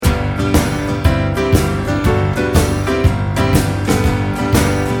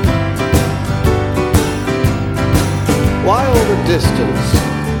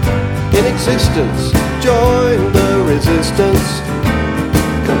Sisters, join the resistance.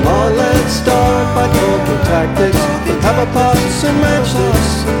 Come on, let's start by talking tactics. Let's have a pass and match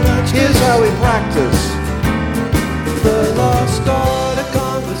this. Here's how we practice. The lost art of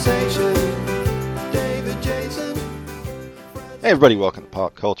conversation. David Jason. Hey everybody, welcome to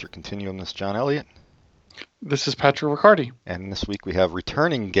Pop Culture Continuum. This is John Elliott. This is Patrick Riccardi. And this week we have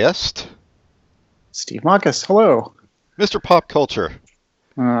returning guest, Steve Marcus. Hello. Mr. Pop Culture.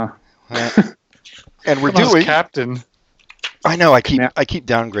 And we're doing... Captain. I know, I keep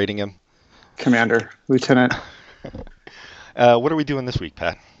downgrading him. Commander. Lieutenant. What are we doing this week,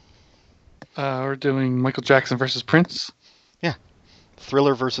 Pat? We're doing Michael Jackson versus Prince. Yeah.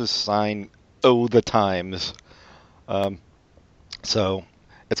 Thriller versus Sign O' the Times. So,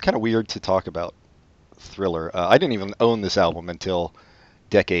 it's kind of weird to talk about Thriller. I didn't even own this album until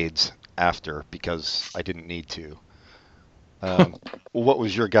decades after because I didn't need to. What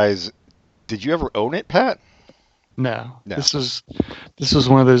was your guys... Did you ever own it, Pat? No. This was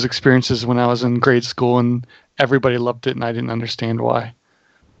one of those experiences when I was in grade school and everybody loved it and I didn't understand why.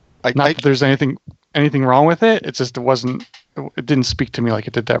 Not that there's anything wrong with it. It's just it didn't speak to me like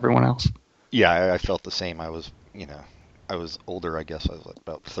it did to everyone else. Yeah, I felt the same. I was older, I guess. I was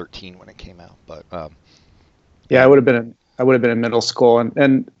about 13 when it came out, but yeah, I would have been in middle school,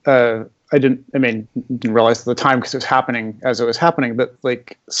 and I didn't realize at the time because it was happening as it was happening. But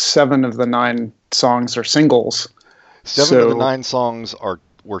like 7 of the 9 songs are singles. 7 of the 9 songs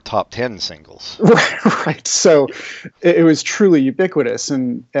were top 10 singles. Right. So it was truly ubiquitous,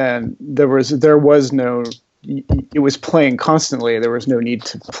 and there was no. It was playing constantly. There was no need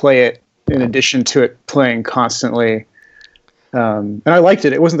to play it in addition to it playing constantly. And I liked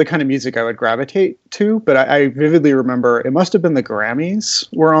it. It wasn't the kind of music I would gravitate to, but I vividly remember it must have been the Grammys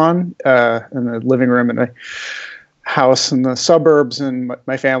were on in the living room in my house in the suburbs, and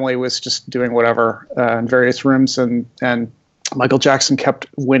my family was just doing whatever in various rooms, and Michael Jackson kept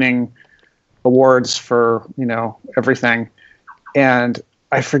winning awards for everything, and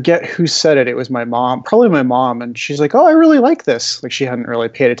I forget who said it. It was my mom, probably my mom, and she's like, "Oh, I really like this." Like she hadn't really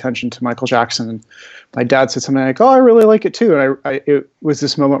paid attention to Michael Jackson. And my dad said something like, "Oh, I really like it too." And it was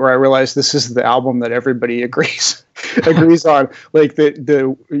this moment where I realized this is the album that everybody agrees on. Like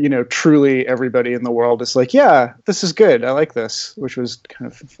the truly everybody in the world is like, "Yeah, this is good. I like this," which was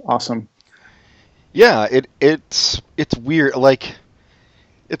kind of awesome. Yeah, it's weird. Like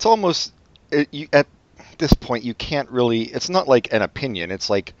it's almost at this point you can't really. It's not like an opinion.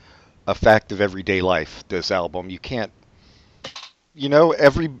 It's like a fact of everyday life. This album, you can't.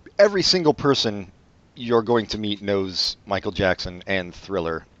 Every single person you're going to meet knows Michael Jackson and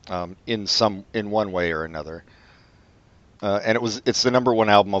Thriller in one way or another. And it's the number 1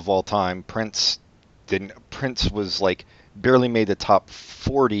 album of all time. Prince was like barely made the top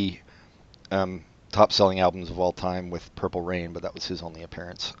 40 top selling albums of all time with Purple Rain, but that was his only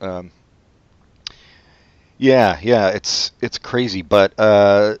appearance. Yeah, it's crazy, but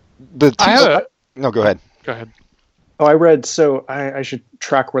no, go ahead. Go ahead. Oh, I read, so I should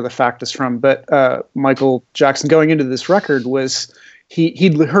track where the fact is from, but Michael Jackson going into this record was,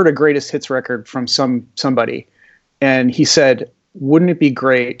 he'd heard a greatest hits record from somebody, and he said, wouldn't it be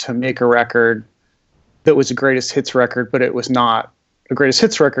great to make a record that was a greatest hits record, but it was not a greatest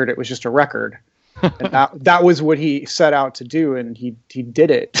hits record, it was just a record. And that was what he set out to do, and he did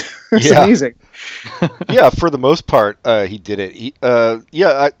it. It's amazing. Yeah, for the most part, he did it.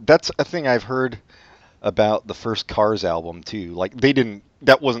 That's a thing I've heard about the first Cars album too. Like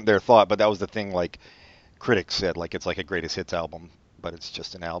that wasn't their thought, but that was the thing. Like critics said, like it's like a greatest hits album, but it's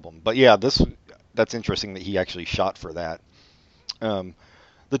just an album. But yeah, that's interesting that he actually shot for that. And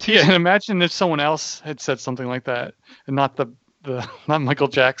imagine if someone else had said something like that, and not Michael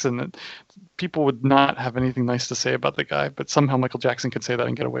Jackson. People would not have anything nice to say about the guy, but somehow Michael Jackson could say that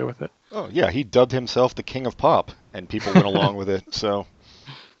and get away with it. Oh yeah, he dubbed himself the King of Pop, and people went along with it. So,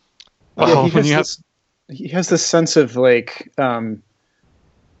 he has this sense of like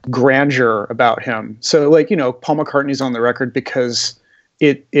grandeur about him. So like Paul McCartney's on the record because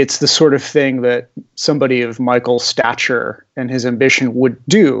it's the sort of thing that somebody of Michael's stature and his ambition would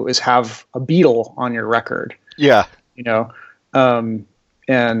do, is have a Beatle on your record. Yeah,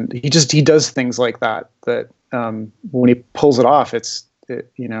 and he does things like that when he pulls it off, it's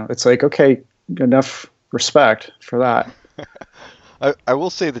like, okay, enough respect for that. I will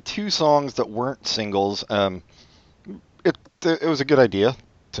say the 2 songs that weren't singles, it was a good idea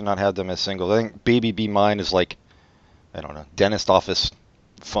to not have them as singles. I think Baby Be Mine is like, I don't know, dentist office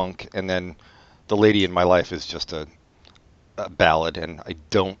funk, and then The Lady in My Life is just a ballad, and I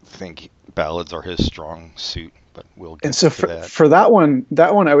don't think ballads are his strong suit, but we'll get and so to that. For that one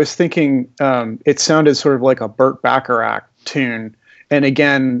I was thinking it sounded sort of like a Burt Bacharach tune, and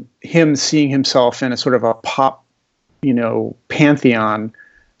again, him seeing himself in a sort of a pop, pantheon.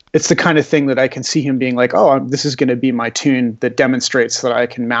 It's the kind of thing that I can see him being like, oh, this is going to be my tune that demonstrates that I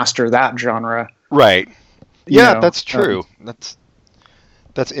can master that genre. Right. Yeah, that's true. That's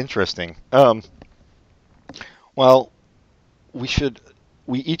interesting. Well, we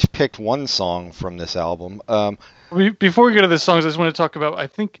each picked one song from this album. Before we go to the songs, I just want to talk about, I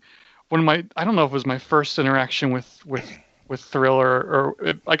think I don't know if it was my first interaction with Thriller,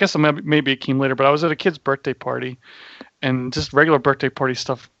 or I guess maybe it came later, but I was at a kid's birthday party, and just regular birthday party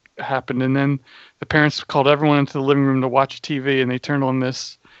stuff happened, and then the parents called everyone into the living room to watch TV, and they turned on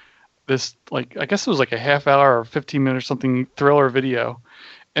this like, I guess it was like a half hour or 15 minute or something Thriller video,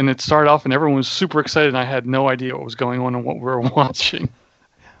 and it started off and everyone was super excited, and I had no idea what was going on and what we were watching.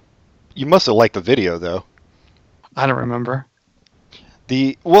 You must have liked the video, though. I don't remember.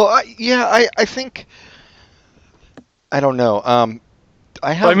 I think, I don't know.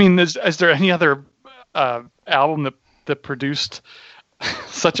 Is there any other album that produced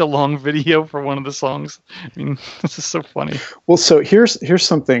such a long video for one of the songs? I mean, this is so funny. Well, so here's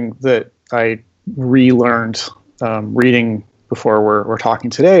something that I relearned reading before we're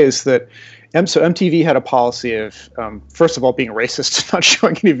talking today, is that MTV had a policy of first of all being racist and not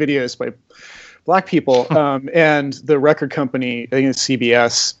showing any videos by black people, and the record company, I think it's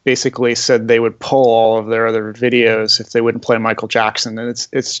CBS, basically said they would pull all of their other videos if they wouldn't play Michael Jackson, and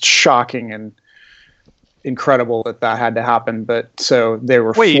it's shocking and incredible that had to happen. But so they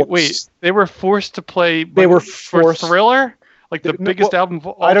were they were forced to play. They were forced. For Thriller, like the biggest album of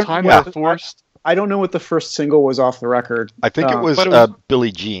all time. They were forced. I don't know what the first single was off the record. I think it was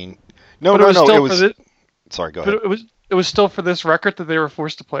Billie Jean. No. Sorry, go ahead. But it was still for this record that they were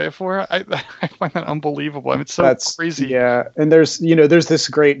forced to play it for. I find that unbelievable. I mean, it's so crazy. Yeah, and there's this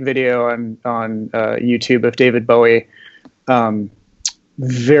great video on YouTube of David Bowie,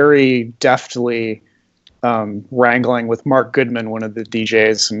 very deftly wrangling with Mark Goodman, one of the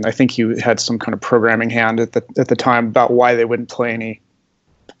DJs, and I think he had some kind of programming hand at the time about why they wouldn't play any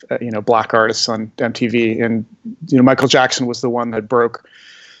black artists on MTV, and Michael Jackson was the one that broke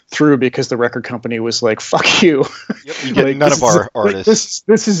through because the record company was like, fuck you. Yep, you get none of our artists.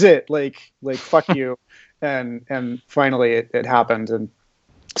 This is it. Like fuck you. And finally it happened. And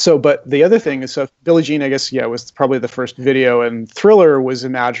so, but the other thing is, so Billie Jean, I guess, was probably the first video, and Thriller was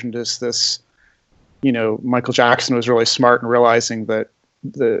imagined as this, Michael Jackson was really smart in realizing that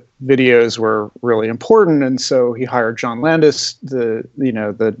the videos were really important. And so he hired John Landis, the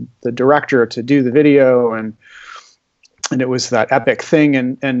director, to do the video, and it was that epic thing.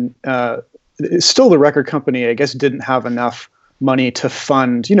 And still the record company, I guess, didn't have enough money to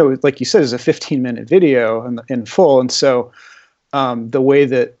fund, like you said, it's a 15-minute video in full. And so the way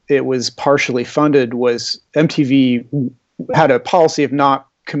that it was partially funded was MTV had a policy of not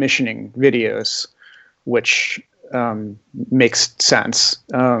commissioning videos, which makes sense.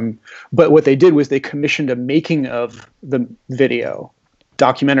 But what they did was they commissioned a making of the video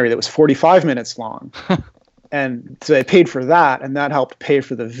documentary that was 45 minutes long. And so they paid for that, and that helped pay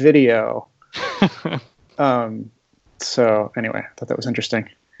for the video. So anyway, I thought that was interesting.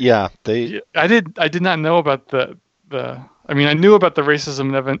 Yeah, I did not know about the. I mean, I knew about the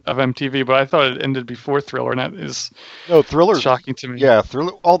racism of MTV, but I thought it ended before Thriller, and that is Thriller shocking to me. Yeah,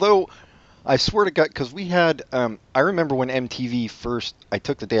 Thriller. Although I swear to God, because we had, I remember when MTV first. I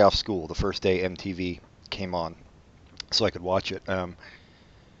took the day off school the first day MTV came on, so I could watch it.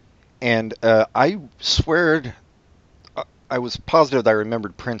 And I swear, I was positive that I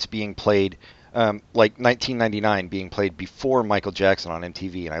remembered Prince being played, like 1999 being played before Michael Jackson on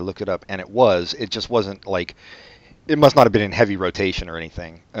MTV, and I looked it up, and it just wasn't like, it must not have been in heavy rotation or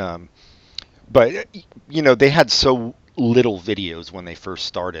anything. But, they had so little videos when they first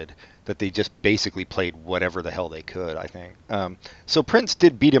started that they just basically played whatever the hell they could, I think. So Prince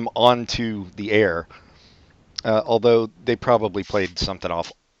did beat him onto the air, although they probably played something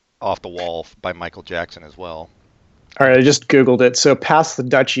off the wall by Michael Jackson as well. All right, I just Googled it. So Pass the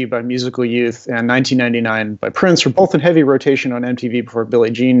Dutchie by Musical Youth and 1999 by Prince were both in heavy rotation on MTV before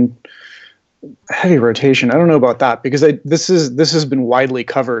Billie Jean. Heavy rotation, I don't know about that, because this has been widely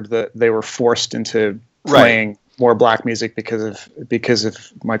covered that they were forced into playing more black music because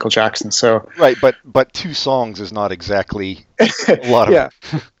of Michael Jackson. So right, but 2 songs is not exactly a lot of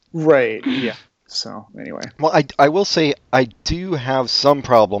right, yeah. So anyway, well, I will say I do have some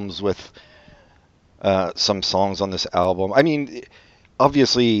problems with some songs on this album. I mean,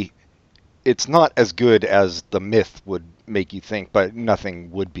 obviously, it's not as good as The Myth would make you think, but nothing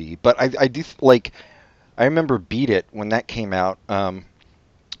would be. But I do like. I remember Beat It when that came out.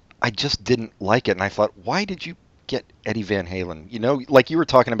 I just didn't like it, and I thought, why did you get Eddie Van Halen? You know, like you were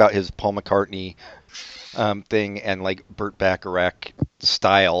talking about his Paul McCartney thing and like Burt Bacharach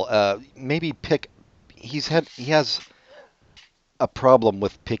style. Maybe pick. He has a problem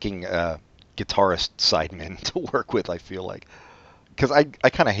with picking guitarist sidemen to work with. I feel like because I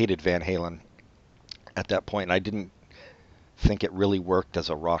kind of hated Van Halen at that point, and I didn't think it really worked as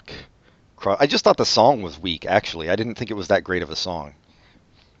a rock. I just thought the song was weak. Actually, I didn't think it was that great of a song,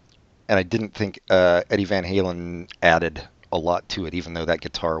 and I didn't think Eddie Van Halen added a lot to it, even though that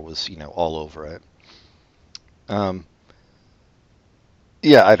guitar was all over it.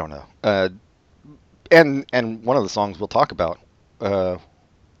 Yeah, I don't know. And one of the songs we'll talk about, I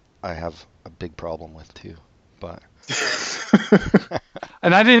have a big problem with too, but.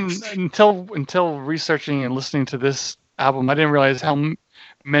 And I didn't until researching and listening to this album, I didn't realize how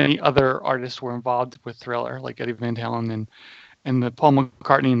many other artists were involved with Thriller, like Eddie Van Halen and the Paul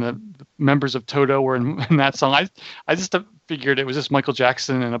McCartney and the members of Toto were in that song. I just figured it was just Michael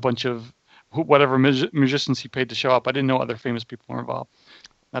Jackson and a bunch of whatever musicians he paid to show up. I didn't know other famous people were involved.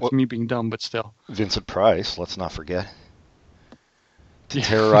 That's me being dumb, but still. Vincent Price, let's not forget. To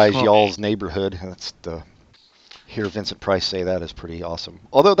terrorize y'all's neighborhood. That's the hear Vincent Price say that is pretty awesome.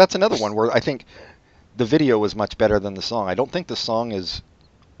 Although that's another one where I think the video was much better than the song. I don't think the song is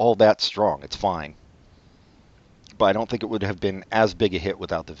all that strong. It's fine. But I don't think it would have been as big a hit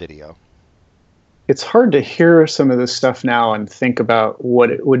without the video. It's hard to hear some of this stuff now and think about what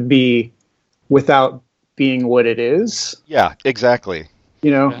it would be without being what it is. Yeah, exactly.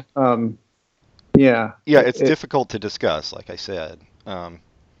 Yeah. Yeah, it's difficult to discuss, like I said,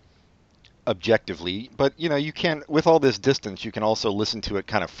 objectively. But, you can, with all this distance, you can also listen to it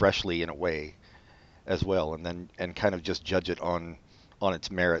kind of freshly in a way as well, and kind of just judge it on its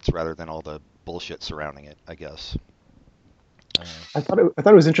merits rather than all the bullshit surrounding it, I guess. I thought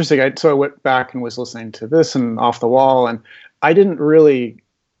it was interesting. So I went back and was listening to this and Off the Wall, and I didn't really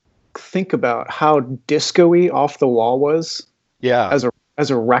think about how disco-y Off the Wall was. Yeah. As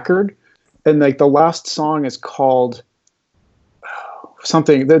a record, and like the last song is called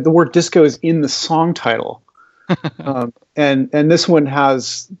something. The word disco is in the song title, and this one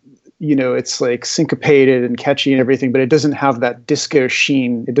has. It's like syncopated and catchy and everything, but it doesn't have that disco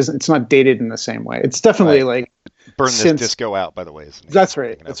sheen. It's not dated in the same way. It's definitely like burn this disco out, by the way. That's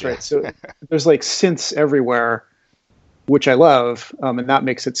right. That's right. So there's like synths everywhere, which I love. And that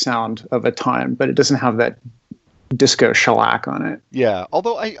makes it sound of a time, but it doesn't have that disco shellac on it. Yeah.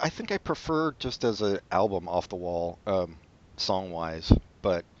 Although I think I prefer just as an album Off the Wall, song wise,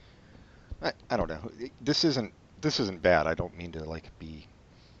 but I don't know. This isn't bad. I don't mean to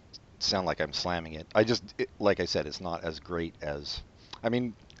sound like I'm slamming it. Like I said, it's not as great as,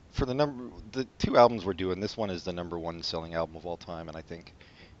 for the two albums we're doing, this one is the number one selling album of all time, and I think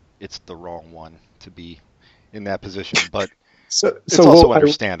it's the wrong one to be in that position, but it's also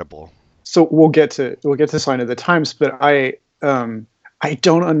understandable. So we'll get to Sign of the Times, but I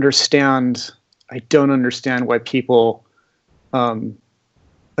don't understand why people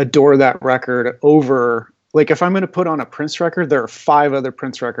adore that record over. Like, if I'm going to put on a Prince record, there are 5 other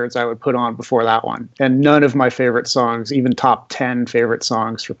Prince records I would put on before that one. And none of my favorite songs, even top 10 favorite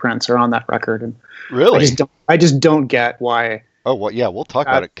songs for Prince, are on that record. And really? I just don't get why. Oh, well, yeah, we'll talk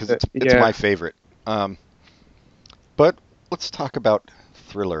about it because it's my favorite. But let's talk about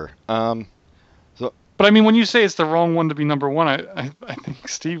Thriller. But when you say it's the wrong one to be number one, I think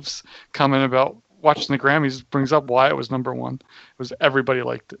Steve's comment about watching the Grammys brings up why it was number one. It was everybody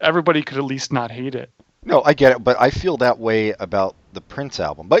liked it. Everybody could at least not hate it. No, I get it, but I feel that way about the Prince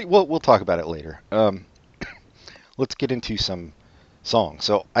album. But we'll talk about it later. Let's get into some songs.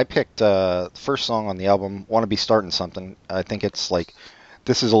 So I picked the first song on the album, "Want to Be Starting Something." I think it's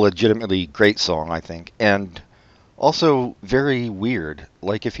this is a legitimately great song, I think, and also very weird.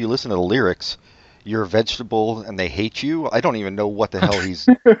 Like, if you listen to the lyrics, you're a vegetable and they hate you. I don't even know what the hell he's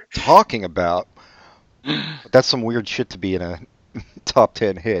talking about. But that's some weird shit to be in a top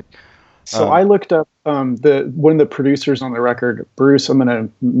 10 hit. So I looked up one of the producers on the record, Bruce. I'm going to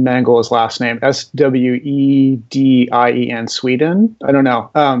mangle his last name, Swedien, Sweden. I don't know,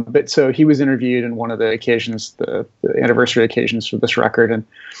 but so he was interviewed in one of the occasions, the anniversary occasions for this record, and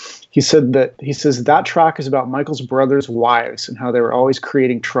he says that track is about Michael's brothers' wives and how they were always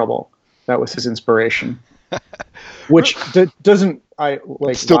creating trouble. That was his inspiration, which doesn't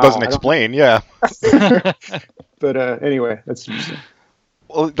doesn't explain, yeah. But anyway, that's interesting.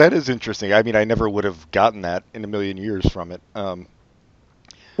 Well, that is interesting. I never would have gotten that in a million years from it. Well,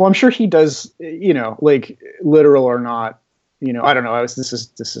 I'm sure he does, literal or not, I don't know. This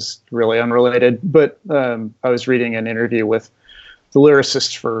is really unrelated, but I was reading an interview with the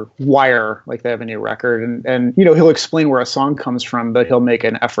lyricist for Wire, like they have a new record, and he'll explain where a song comes from, but he'll make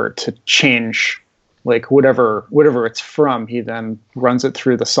an effort to change like whatever it's from. He then runs it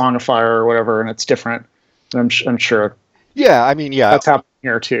through the songifier or whatever, and it's different. And I'm sure. Yeah, I mean, yeah, that's happening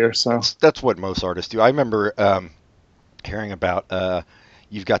here too. So that's what most artists do. I remember hearing about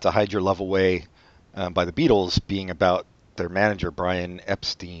 "You've Got to Hide Your Love Away" by the Beatles being about their manager Brian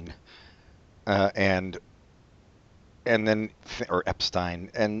Epstein, and then or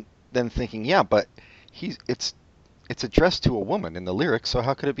Epstein, and then thinking, yeah, but it's addressed to a woman in the lyrics, so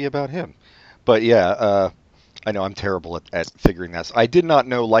how could it be about him? But yeah, I know I'm terrible at figuring that. I did not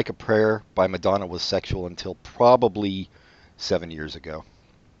know "Like a Prayer" by Madonna was sexual until probably 7 years ago.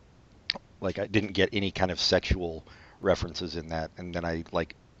 Like I didn't get any kind of sexual references in that, and then I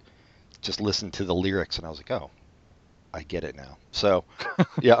like just listened to the lyrics and I was like, oh, I get it now. So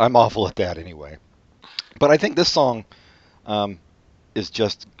yeah, I'm awful at that anyway. But I think this song is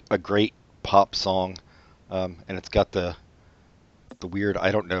just a great pop song, and it's got the weird,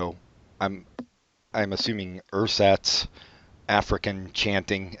 I don't know, I'm assuming Ursat's African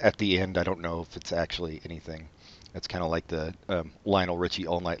chanting at the end. I don't know if it's actually anything. It's kind of like the Lionel Richie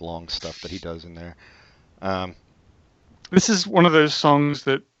All Night Long stuff that he does in there. This is one of those songs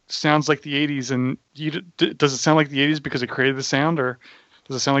that sounds like the 80s, and does it sound like the 80s because it created the sound, or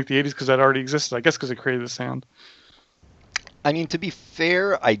does it sound like the 80s because that already existed? I guess because it created the sound. I mean, to be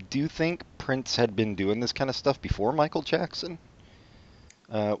fair, I do think Prince had been doing this kind of stuff before Michael Jackson,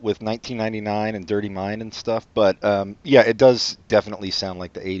 with 1999 and Dirty Mind and stuff. But yeah, it does definitely sound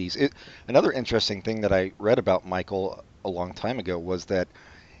like the 80s. Another interesting thing that I read about Michael a long time ago was that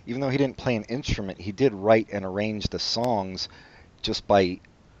even though he didn't play an instrument, he did write and arrange the songs just by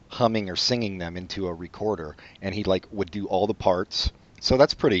humming or singing them into a recorder, and he like would do all the parts. So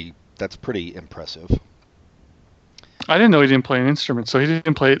that's pretty impressive. I didn't know he didn't play an instrument, so he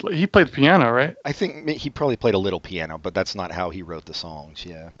played the piano, right? I think he probably played a little piano, but that's not how he wrote the songs.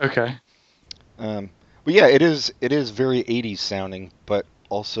 Yeah. Okay. But yeah, it is very 80s sounding, but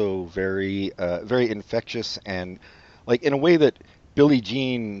also very infectious, and like in a way that Billie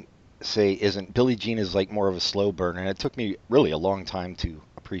Jean isn't. Billie Jean is like more of a slow burn, and it took me really a long time to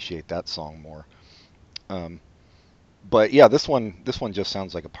appreciate that song more. But yeah, this one just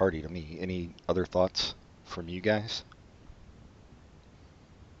sounds like a party to me. Any other thoughts from you guys?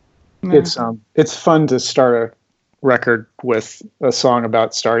 It's fun to start a record with a song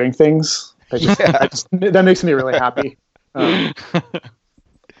about starting things. That makes me really happy.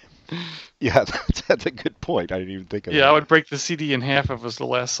 Yeah, that's a good point. I didn't even think of that. Yeah, I would break the CD in half if it was the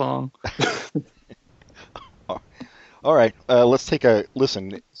last song. All right, let's take a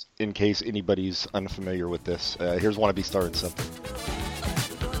listen in case anybody's unfamiliar with this. Here's "Wanna Be Starting Something."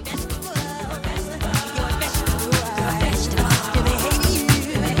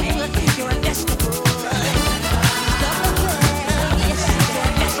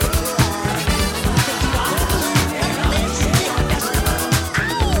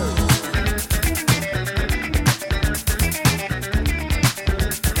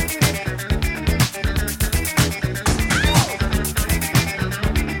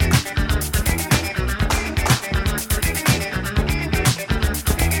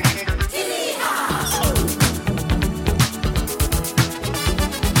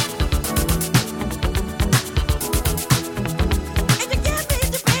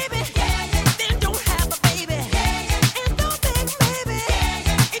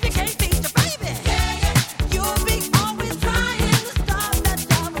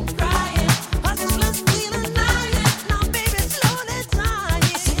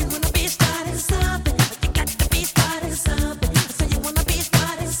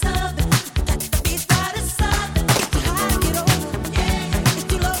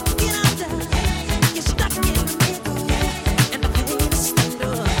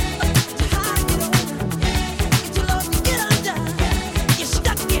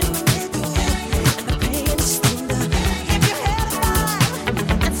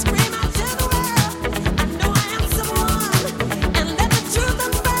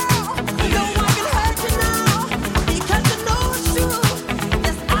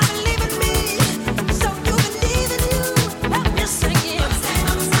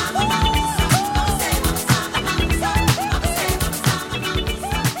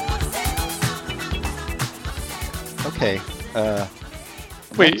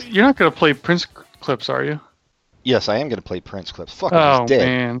 Wait, you're not going to play Prince clips, are you? Yes, I am going to play Prince clips. Fuck, he's dead.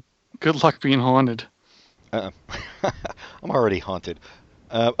 Man. Good luck being haunted. I'm already haunted.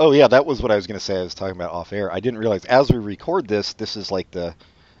 Oh yeah, that was what I was going to say. I was talking about off air. I didn't realize as we record this is like the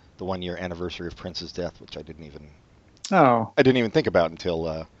 1 year anniversary of Prince's death, which I didn't even think about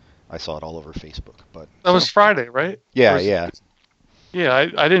until I saw it all over Facebook. But that was Friday, right? Yeah, Yeah,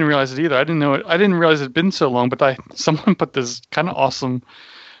 I didn't realize it either. I didn't know it. I didn't realize it had been so long. But someone put this kind of awesome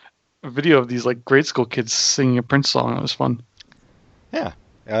video of these like grade school kids singing a Prince song. It was fun. Yeah,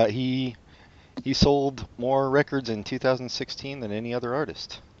 he sold more records in 2016 than any other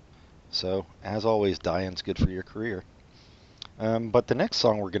artist. So as always, dying's good for your career. But the next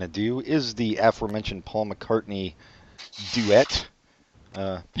song we're gonna do is the aforementioned Paul McCartney duet.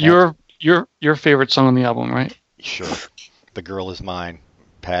 Your favorite song on the album, right? Sure. The Girl Is Mine,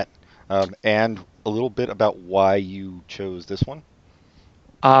 Pat. And a little bit about why you chose this one.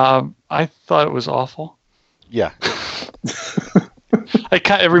 I thought it was awful. Yeah.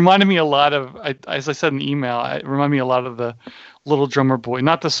 It reminded me a lot of, as I said in the email, it reminded me a lot of the Little Drummer Boy.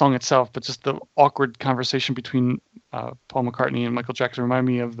 Not the song itself, but just the awkward conversation between Paul McCartney and Michael Jackson. It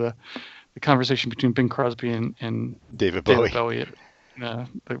reminded me of the conversation between Bing Crosby and David Bowie. The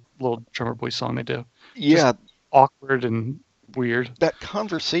Little Drummer Boy song they do. Yeah. Just awkward and weird. That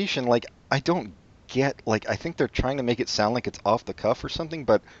conversation, like, I don't get, like, I think they're trying to make it sound like it's off the cuff or something,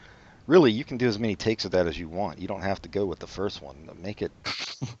 but really, you can do as many takes of that as you want. You don't have to go with the first one. Make it...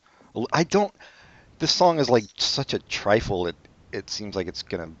 This song is like such a trifle, it seems like it's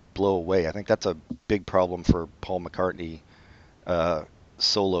going to blow away. I think that's a big problem for Paul McCartney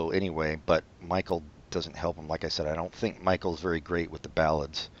solo anyway, but Michael doesn't help him. Like I said, I don't think Michael's very great with the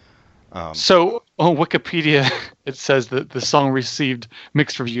ballads. So on Wikipedia, it says that the song received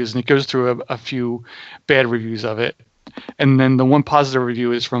mixed reviews, and it goes through a few bad reviews of it. And then the one positive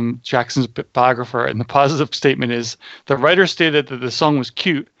review is from Jackson's biographer, and the positive statement is, the writer stated that the song was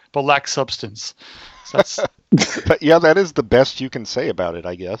cute, but lacked substance. So that's... But yeah, that is the best you can say about it,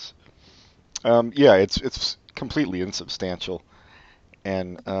 I guess. Yeah, it's completely insubstantial.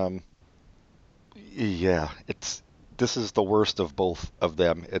 And yeah, this is the worst of both of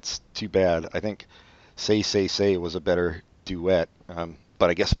them. It's too bad. I think Say Say Say was a better duet, but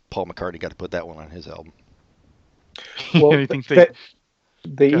I guess Paul McCartney got to put that one on his album. Well,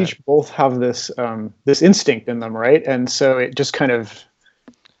 they each both have this instinct in them, right? And so it just kind of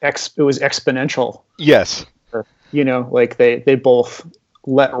it was exponential. Yes. You know, like they both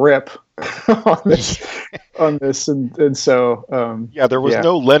let rip on this, and so yeah, there was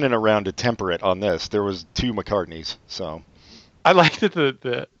no Lennon around to temper it on this. There was two McCartneys. So I like that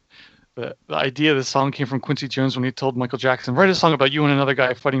the idea of the song came from Quincy Jones when he told Michael Jackson, write a song about you and another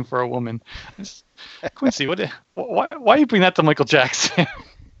guy fighting for a woman. Quincy, why you bring that to Michael Jackson?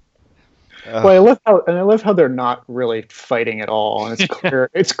 Well, I love how they're not really fighting at all, and it's clear.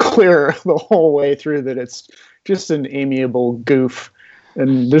 It's clear the whole way through that it's just an amiable goof,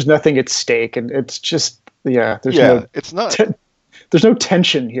 and there's nothing at stake, and it's just it's not. There's no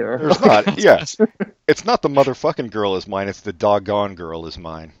tension here. There's not. Yeah, it's not the motherfucking Girl Is Mine. It's the doggone Girl Is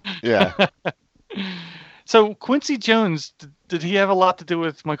Mine. Yeah. So Quincy Jones, did he have a lot to do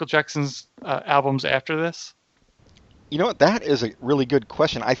with Michael Jackson's albums after this? You know what? That is a really good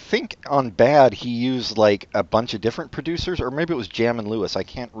question. I think on Bad he used like a bunch of different producers, or maybe it was Jam and Lewis. I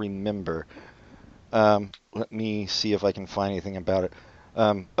can't remember. Let me see if I can find anything about it.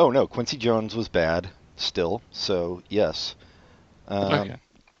 Oh no, Quincy Jones was Bad still. So yes. Okay.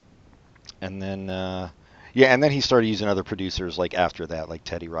 And then and then he started using other producers like after that, like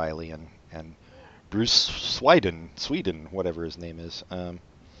Teddy Riley and Bruce Sweden, whatever his name is.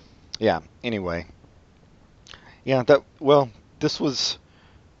 Anyway. Yeah, this was...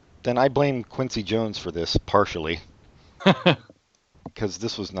 Then I blame Quincy Jones for this, partially. Because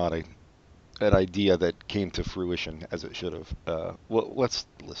this was not an idea that came to fruition as it should have. Well, let's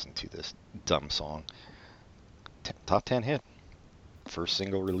listen to this dumb song. Top 10 hit. First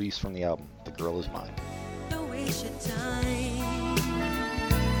single release from the album, The Girl Is Mine. Don't waste your time,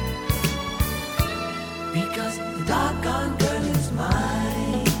 because the doggone girl is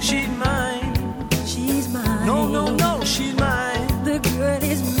mine. She's mine. She's mine. No, she's mine. The girl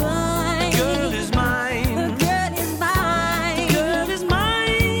is mine. Girl is mine. The girl is mine. Girl is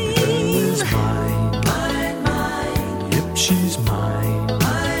mine. Girl is mine. Mine. Yep, she's mine.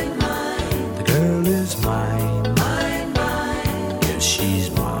 Mine. The girl is mine. Mine. Yes, she's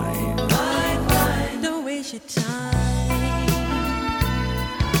mine. Mine. Don't waste your time,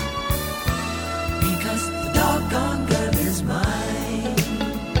 because the doggone girl is mine.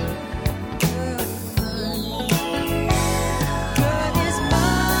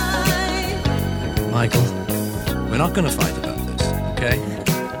 Michael, we're not going to fight about this, okay?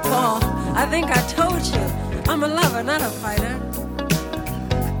 Paul, I think I told you, I'm a lover, not a fighter.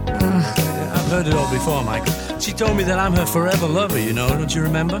 heard it all before, Michael. She told me that I'm her forever lover, you know, don't you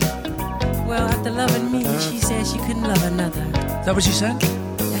remember? Well, after loving me, she said she couldn't love another. Is that what she said?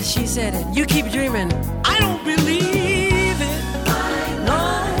 Yeah, she said it. You keep dreaming. I don't believe it.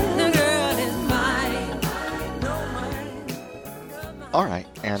 No, the girl is mine. All right,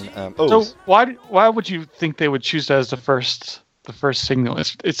 and so why would you think they would choose that as the first single?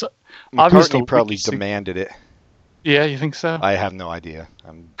 It's obviously McCartney probably demanded it. Yeah, you think so? I have no idea.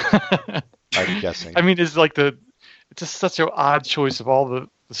 I'm guessing. I mean, it's just such an odd choice of all the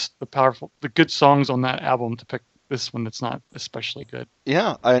powerful, the good songs on that album to pick this one that's not especially good.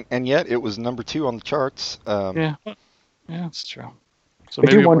 Yeah, and yet it was number 2 on the charts. Yeah, it's true. So I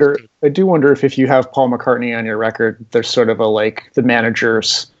do wonder if you have Paul McCartney on your record, there's sort of a like the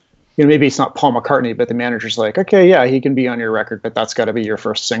managers, maybe it's not Paul McCartney, but the manager's like, okay, yeah, he can be on your record, but that's got to be your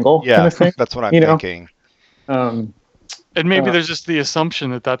first single. Yeah, kind of thing. That's what I'm thinking. And maybe there's just the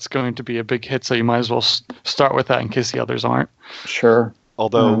assumption that that's going to be a big hit, so you might as well start with that in case the others aren't. Sure.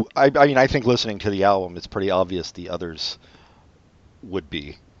 Although, I mean, I think listening to the album, it's pretty obvious the others would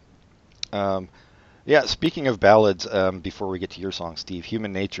be. Yeah, speaking of ballads, before we get to your song, Steve,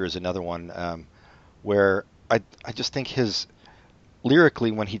 Human Nature is another one where I just think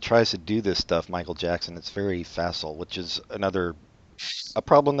lyrically, when he tries to do this stuff, Michael Jackson, it's very facile, which is a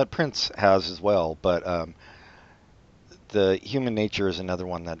problem that Prince has as well. But the Human Nature is another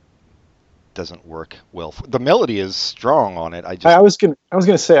one that doesn't work well. The melody is strong on it. I was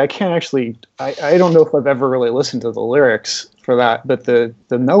gonna say I can't actually. I don't know if I've ever really listened to the lyrics for that, but the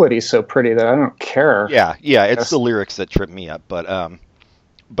melody is so pretty that I don't care. Yeah, it's the lyrics that trip me up.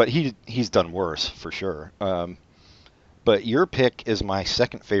 But he's done worse for sure. But your pick is my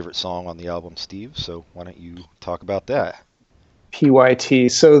second favorite song on the album, Steve. So why don't you talk about that?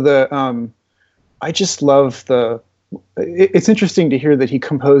 PYT. So I just love it's interesting to hear that he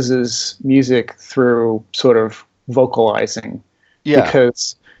composes music through sort of vocalizing. Yeah.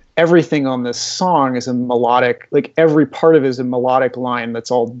 Because everything on this song is a melodic, like every part of it is a melodic line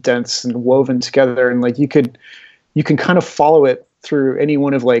that's all dense and woven together. And like you can kind of follow it through any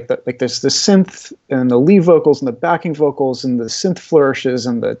one of like there's the synth and the lead vocals and the backing vocals and the synth flourishes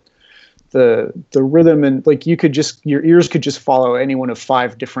and the rhythm, and like your ears could just follow any one of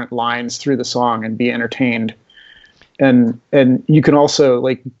 5 different lines through the song and be entertained. And you can also,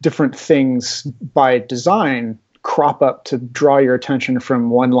 like, different things by design crop up to draw your attention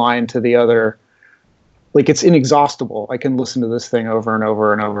from one line to the other. Like, it's inexhaustible. I can listen to this thing over and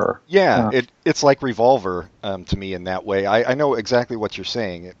over and over. Yeah, it's like Revolver to me in that way. I know exactly what you're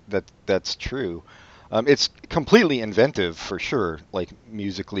saying. That's true. It's completely inventive for sure, like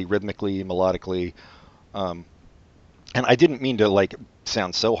musically, rhythmically, melodically. And I didn't mean to like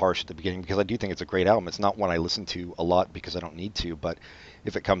sound so harsh at the beginning, because I do think it's a great album. It's not one I listen to a lot because I don't need to, but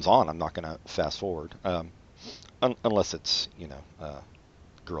if it comes on, I'm not going to fast forward, unless it's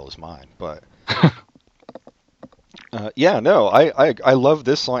Girl Is Mine. But I love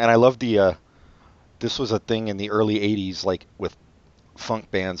this song, and I love this was a thing in the early 80s, like with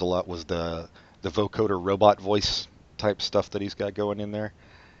funk bands a lot, was the vocoder robot voice type stuff that he's got going in there.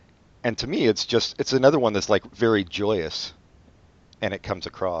 And to me, it's another one that's like very joyous, and it comes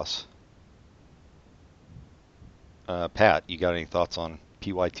across. Pat, you got any thoughts on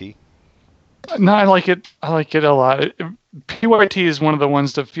PYT? No, I like it. I like it a lot. PYT is one of the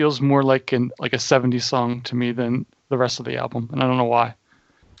ones that feels more like a 70s song to me than the rest of the album, and I don't know why.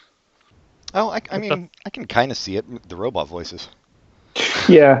 Oh, I mean, I can kind of see it. The robot voices.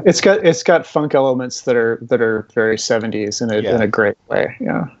 Yeah, it's got funk elements that are very 70s in a great way.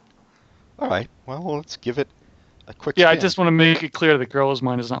 Yeah. All right. Well, let's give it a quick. Yeah, spin. I just want to make it clear that "Girl Is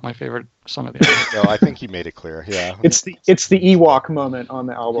Mine" is not my favorite song of the album. No, I think he made it clear. Yeah. It's the Ewok moment on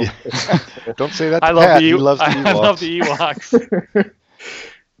the album. Yeah. Don't say that to Pat. He loves the Ewoks. I love the Ewoks.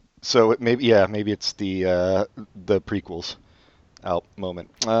 So maybe it's the prequels out moment.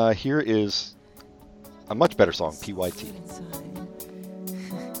 Here is a much better song, PYT.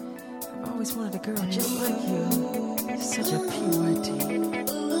 I've always wanted a girl just like you. You're such a PYT.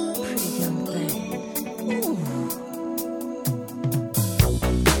 Young thing. Ooh.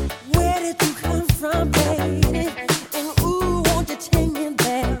 Where did you come from, baby? And ooh, won't you take me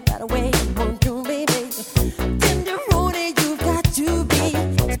there right away? Won't you, baby? Then the road you've got to be.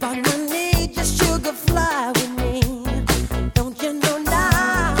 Spot my need, just sugar fly with me. Don't you know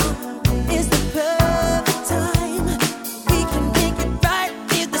now is the perfect time? We can make it right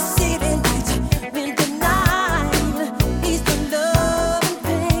in the city night. When the night is the love and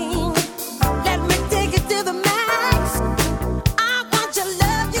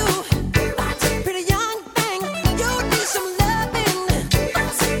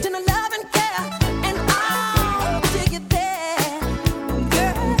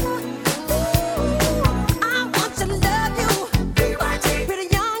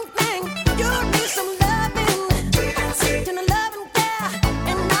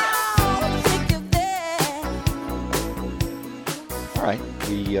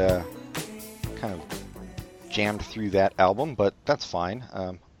we kind of jammed through that album, but that's fine.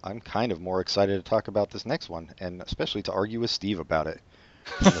 I'm kind of more excited to talk about this next one, and especially to argue with Steve about it,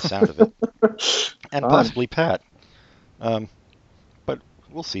 and the sound of it, and possibly Pat. But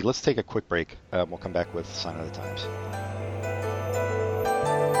we'll see. Let's take a quick break. We'll come back with Sign of the Times.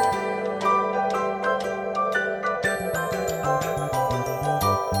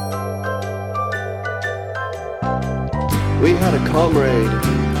 We had a comrade,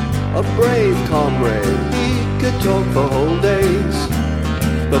 a brave comrade. He could talk for whole days.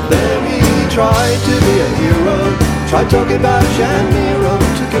 But then he tried to be a hero, tried talking about Shamiro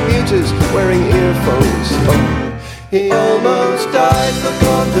to commuters wearing earphones. Oh, he almost died for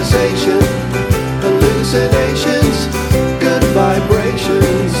conversation, hallucinations, good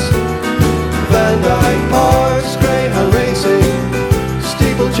vibrations. Van Dyke Park's Greyhound racing,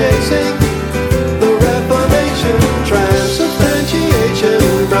 steeple chasing, the Reformation,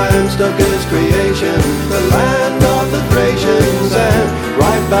 transubstantiation, Bram Stoker's creation, the land of the Thracians, and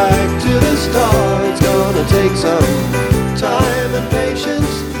right back to the start. It's gonna take some time and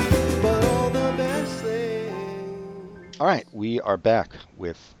patience, but all the best things. All right, we are back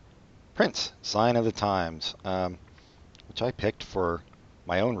with Prince, Sign of the Times, which I picked for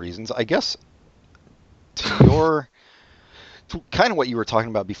my own reasons. I guess to kind of what you were talking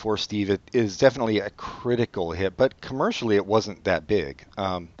about before, Steve, it is definitely a critical hit, but commercially it wasn't that big.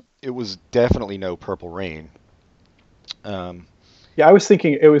 It was definitely no Purple Rain. Yeah, I was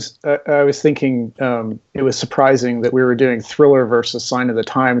thinking it was. It was surprising that we were doing Thriller versus Sign of the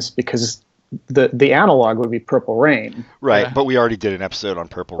Times, because the analog would be Purple Rain. Right, but we already did an episode on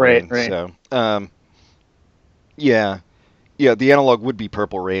Purple Rain. Right. So, yeah, the analog would be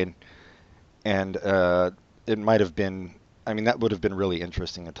Purple Rain, and it might have been. I mean, that would have been really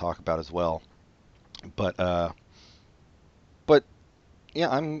interesting to talk about as well. But yeah,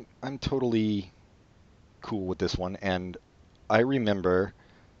 I'm totally cool with this one. And I remember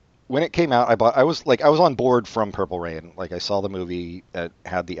when it came out, I was on board from Purple Rain. Like, I saw the movie,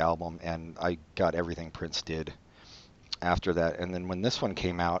 had the album, and I got everything Prince did after that. And then when this one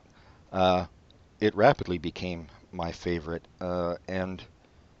came out, it rapidly became my favorite. And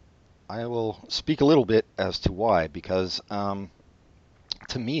I will speak a little bit as to why, because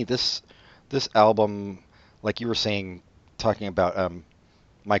to me, this album, like you were saying, talking about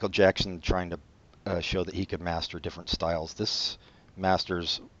Michael Jackson trying to show that he could master different styles, this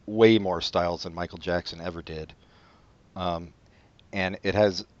masters way more styles than Michael Jackson ever did. And it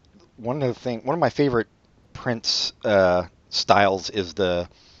has one of my favorite Prince styles is the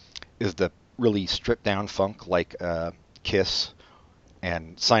really stripped down funk, like Kiss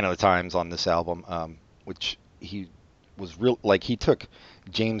and Sign of the Times on this album, which he was he took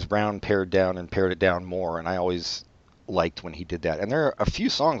James Brown pared it down more, and I always liked when he did that. And there are a few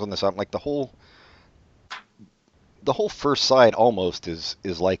songs on this album, like the whole first side almost is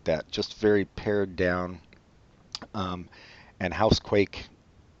like that, just very pared down. And Housequake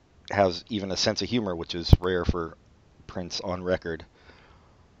has even a sense of humor, which is rare for Prince on record.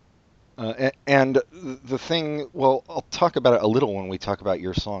 And the thing, well, I'll talk about it a little when we talk about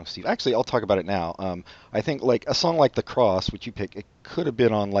your song, Steve. Actually, I'll talk about it now. I think like a song like The Cross, which you pick, it could have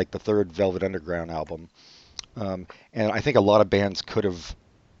been on like the third Velvet Underground album. And I think a lot of bands could have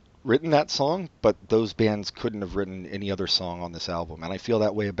written that song, but those bands couldn't have written any other song on this album. And I feel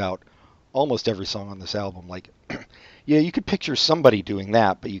that way about almost every song on this album. Like, yeah, you could picture somebody doing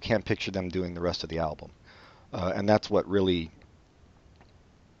that, but you can't picture them doing the rest of the album. And that's what really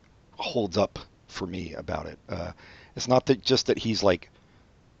holds up for me about it. It's not just that he's like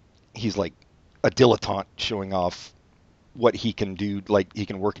a dilettante showing off what he can do, like he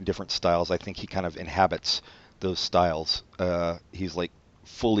can work in different styles. I think he kind of inhabits those styles. He's like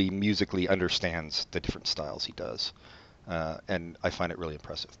fully musically understands the different styles he does. And I find it really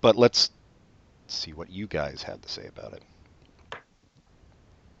impressive. But let's see what you guys had to say about it.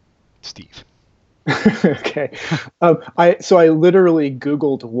 Steve. Okay. I literally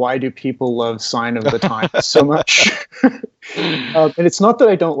Googled, why do people love Sign of the Times so much? And it's not that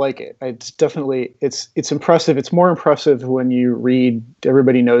I don't like it. It's definitely, it's impressive. It's more impressive when you read,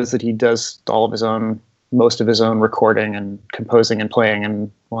 everybody knows that he does most of his own recording and composing and playing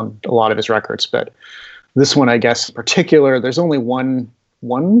and on a lot of his records. But this one, I guess in particular, there's only one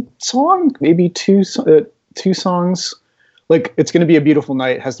song, maybe two songs. Like, It's Gonna Be a Beautiful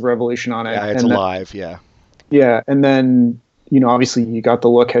Night has The Revolution on it. Yeah, it's live, yeah. Yeah, and then, obviously you got The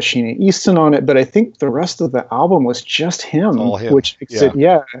Look has Sheena Easton on it, but I think the rest of the album was just him. All him. Which makes it,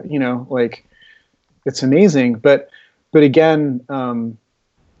 it's amazing. But again, I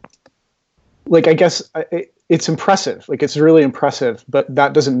guess it's impressive. Like, it's really impressive, but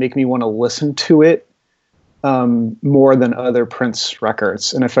that doesn't make me want to listen to it more than other Prince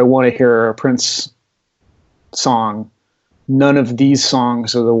records. And if I want to hear a Prince song, none of these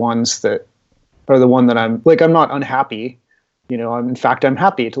songs are the ones that are the one that I'm not unhappy. You know, in fact, I'm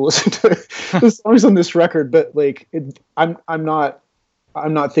happy to listen to the songs on this record, but like, I'm not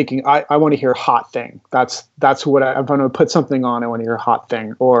thinking I want to hear Hot Thing. That's what I'm going to put something on. I want to hear Hot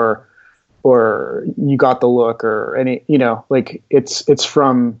Thing or You Got the Look or any, you know, like it's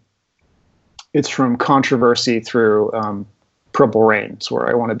from Controversy through Purple Rain is where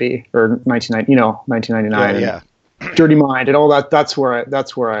I want to be, or 1999. Yeah. Dirty Mind and all that. That's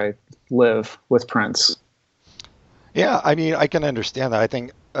where I live with Prince. Yeah, I mean, I can understand that. I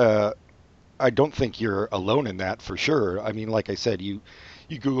think I don't think you're alone in that for sure. I mean, like I said, you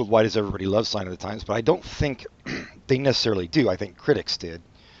Googled why does everybody love Sign of the Times, but I don't think they necessarily do. I think critics did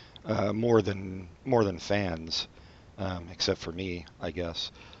more than fans, except for me, I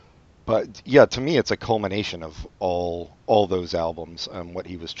guess. But yeah, to me, it's a culmination of all those albums, what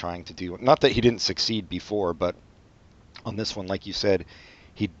he was trying to do. Not that he didn't succeed before, but on this one, like you said,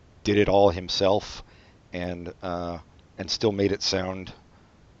 he did it all himself, and still made it sound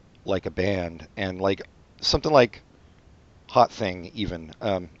like a band. And like something like Hot Thing, even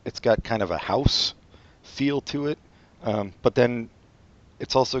it's got kind of a house feel to it, but then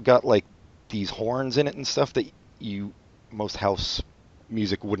it's also got like these horns in it and stuff that most house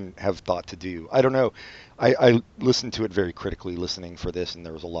music wouldn't have thought to do. I don't know. I listened to it very critically listening for this, and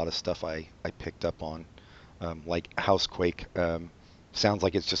there was a lot of stuff I picked up on, like Housequake. Sounds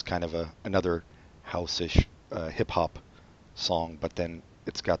like it's just kind of another house-ish hip-hop song, but then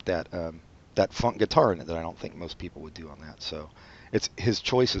it's got that funk guitar in it that I don't think most people would do on that. So his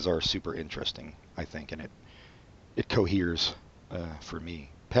choices are super interesting, I think, and it coheres for me.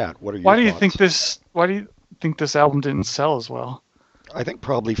 Pat, what are your thoughts? Why do you think this album didn't sell as well? I think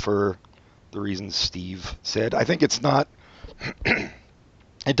probably for the reasons Steve said. I think it's not.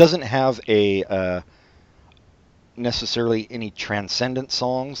 It doesn't have a necessarily any transcendent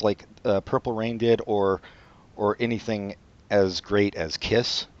songs like Purple Rain did, or anything as great as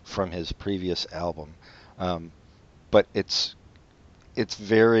Kiss from his previous album. But it's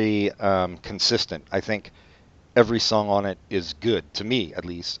very consistent. I think every song on it is good, to me at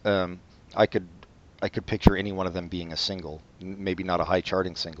least. I could picture any one of them being a single, maybe not a high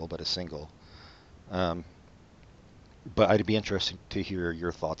charting single, but a single. But I'd be interested to hear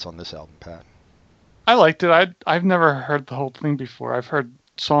your thoughts on this album, Pat. I liked it. I've never heard the whole thing before. I've heard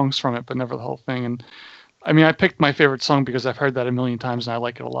songs from it, but never the whole thing. And I mean, I picked my favorite song because I've heard that a million times and I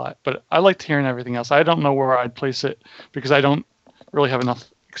like it a lot. But I liked hearing everything else. I don't know where I'd place it because I don't really have enough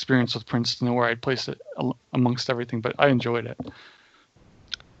experience with Prince to know where I'd place it amongst everything. But I enjoyed it.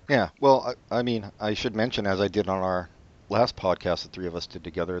 Yeah, well, I mean, I should mention, as I did on our last podcast the three of us did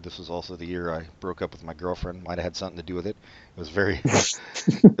together, this was also the year I broke up with my girlfriend. Might have had something to do with it. It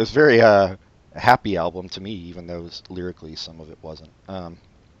was very happy album to me, even though lyrically some of it wasn't.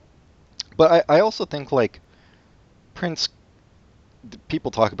 But I also think, like, Prince,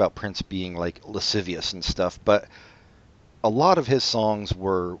 people talk about Prince being, like, lascivious and stuff, but a lot of his songs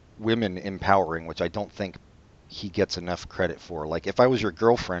were women empowering, which I don't think he gets enough credit for. Like, If I Was Your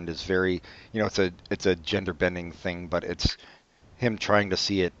Girlfriend is very, you know, it's a gender bending thing, but it's him trying to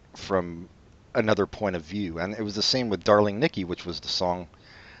see it from another point of view. And it was the same with Darling Nikki, which was the song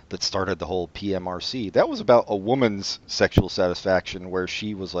that started the whole PMRC. That was about a woman's sexual satisfaction, where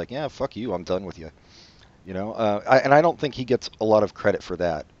she was like, yeah, fuck you, I'm done with you. You know, and I don't think he gets a lot of credit for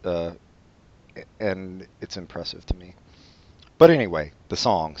that. And it's impressive to me. But anyway, the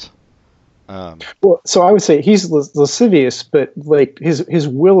songs. Well, so I would say he's lascivious, but like his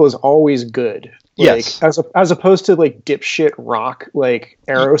will is always good. Like, yes. As opposed to like dipshit rock, like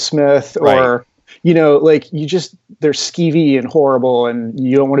Aerosmith, right. Or, you know, like they're skeevy and horrible and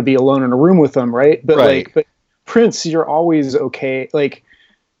you don't want to be alone in a room with them. Right. But right. but Prince, you're always okay. Like,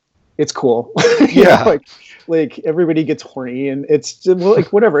 it's cool. Yeah. know, like everybody gets horny and it's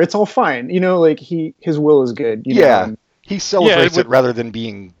like, whatever, it's all fine. You know, like his will is good. You know? He celebrates it rather than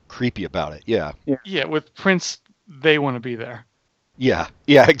being creepy about it. Yeah. With Prince, they want to be there. Yeah,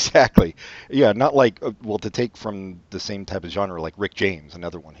 exactly. Yeah, not like, to take from the same type of genre, like Rick James,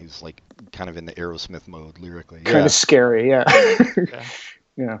 another one who's like kind of in the Aerosmith mode lyrically. Kind of scary, yeah.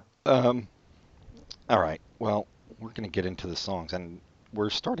 Yeah. All right, well, we're going to get into the songs, and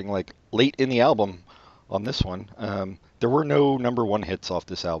we're starting like late in the album on this one. There were no number one hits off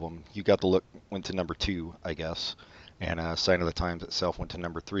this album. You Got the Look went to number 2, I guess. And Sign of the Times itself went to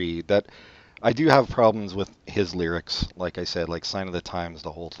number 3. That I do have problems with his lyrics. Like I said, like Sign of the Times,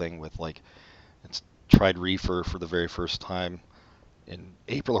 the whole thing with like it's tried reefer for the very first time in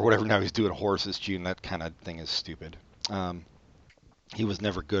April or whatever. Now he's doing Horace's June. That kind of thing is stupid. He was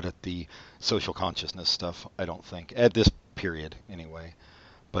never good at the social consciousness stuff, I don't think, at this period anyway.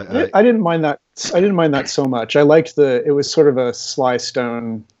 But I didn't mind that. I didn't mind that so much. I liked it was sort of a Sly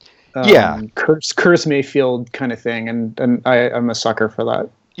Stone, Curtis Mayfield kind of thing, and I'm a sucker for that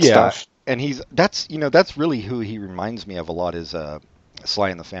stuff. And that's really who he reminds me of a lot is Sly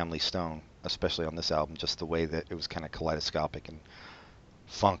and the Family Stone, especially on this album. Just the way that it was kind of kaleidoscopic and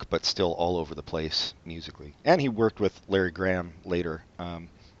funk, but still all over the place musically. And he worked with Larry Graham later.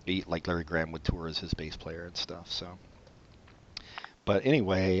 Larry Graham would tour as his bass player and stuff. So, but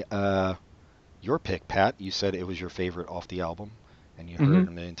anyway, your pick, Pat. You said it was your favorite off the album, and you heard it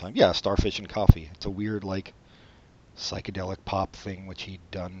a million times. Yeah, Starfish and Coffee. It's a weird psychedelic pop thing, which he'd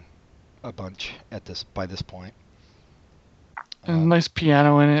done a bunch by this point. And nice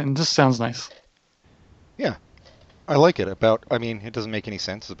piano in it, and just sounds nice. Yeah, I like it. It doesn't make any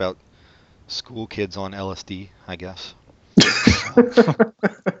sense. It's about school kids on LSD, I guess.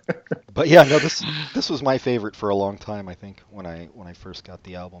 But yeah, no, this was my favorite for a long time. I think when I first got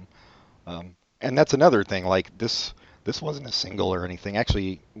the album, and that's another thing. Like this wasn't a single or anything.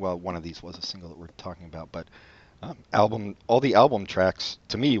 Actually, well, one of these was a single that we're talking about, but. All the album tracks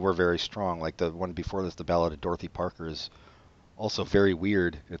to me were very strong. Like the one before this, the Ballad of Dorothy Parker, is also very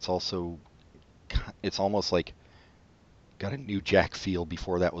weird. It's almost like got a New Jack feel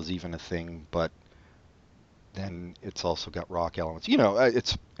before that was even a thing, but then it's also got rock elements.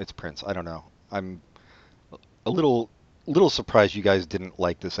 It's Prince. I don't know. I'm a little surprised you guys didn't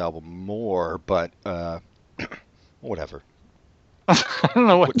like this album more, but whatever. I don't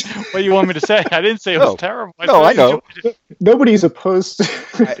know what you want me to say. I didn't say it was terrible. I know. Nobody's opposed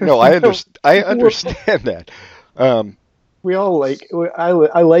to I understand that. We all like. I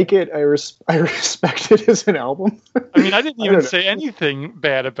like it. I respect it as an album. I mean, I didn't even say anything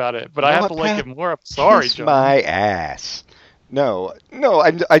bad about it, but I have to like it more. I'm sorry, kiss John. My ass. No.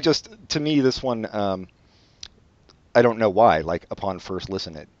 I just, to me, this one. I don't know why. Like upon first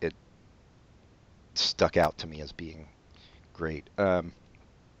listen, it stuck out to me as being great. No,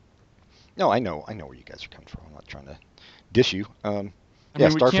 I know where you guys are coming from. I'm not trying to dish you. We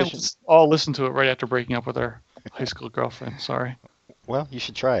can't just all listen to it right after breaking up with our high school girlfriend. Sorry. Well, you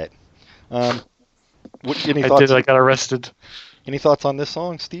should try it. I got arrested. Any thoughts on this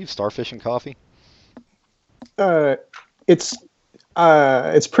song, Steve? Starfish and Coffee? It's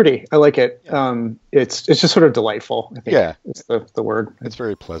pretty. I like it. It's just sort of delightful. I think it's the word. It's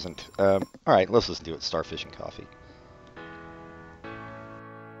very pleasant. All right, let's listen to it. Starfish and Coffee.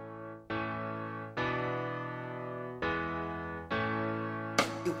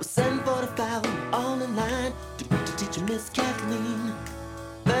 It was 7:45, we were all in line to meet the teacher, Miss Kathleen.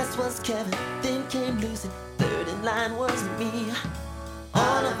 First was Kevin, then came Lucy, third in line was me.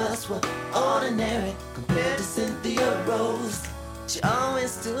 All of us were ordinary compared to Cynthia Rose. She always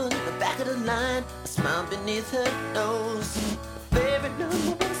stood at the back of the line, a smile beneath her nose. Her favorite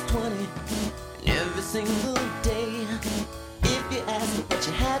number was 20, and every single day. If you asked her what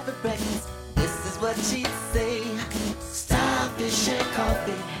she had for breakfast, this is what she'd say. Starfish and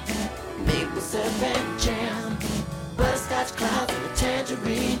coffee, maple syrup and jam, butterscotch clouds and a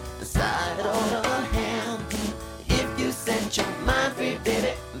tangerine, and side on a ham. If you set your mind free,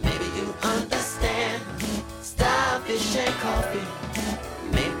 baby, maybe you understand. Starfish and coffee,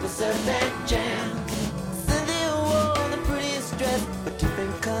 maple syrup and jam. Cynthia wore the prettiest dress, but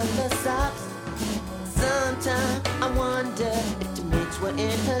different color socks. Sometimes I wonder if the mates were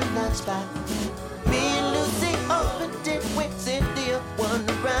in her lunchbox. Me and Lucy opened it when Cynthia won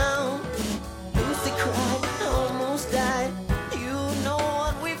the round. Lucy cried, almost died. You know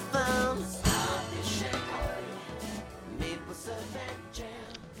what we found. Starfish and coffee, maple syrup and jam.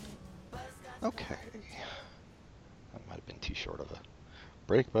 Okay. That might have been too short of a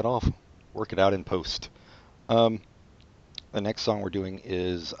break, but I'll work it out in post. The next song we're doing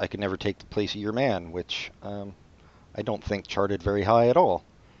is I Could Never Take the Place of Your Man, which I don't think charted very high at all.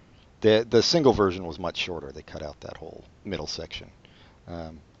 The single version was much shorter. They cut out that whole middle section.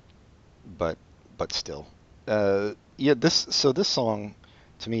 But still. This song,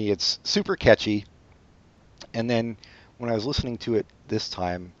 to me, it's super catchy. And then when I was listening to it this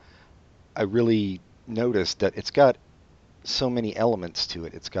time, I really noticed that it's got so many elements to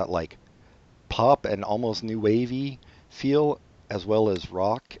it. It's got like pop and almost new wavy feel, as well as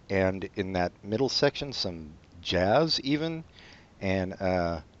rock, and in that middle section some jazz even,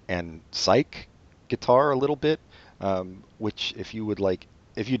 and psych guitar a little bit, which if you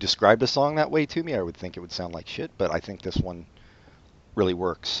described a song that way to me, I would think it would sound like shit, but I think this one really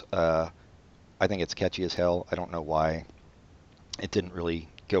works. I think it's catchy as hell. I don't know why it didn't really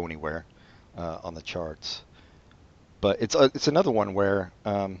go anywhere on the charts. But it's another one where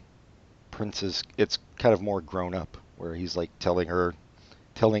Prince it's kind of more grown up, where he's like telling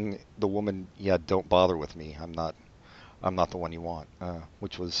the woman, yeah, don't bother with me. I'm not the one you want,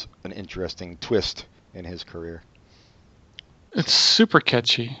 which was an interesting twist in his career. It's super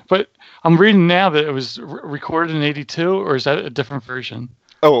catchy, but I'm reading now that it was recorded in '82, or is that a different version?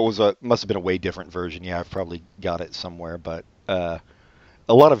 Oh, must have been a way different version. Yeah, I've probably got it somewhere, but a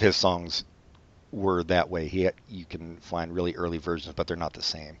lot of his songs were that way. You can find really early versions, but they're not the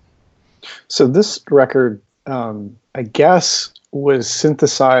same. So this record, I guess, was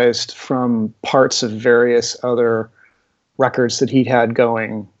synthesized from parts of various other records that he'd had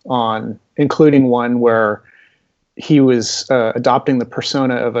going on, including one where he was adopting the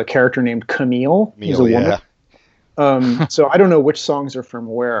persona of a character named Camille. He's a woman. Yeah. So I don't know which songs are from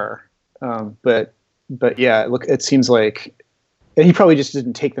where, but yeah, it seems like he probably just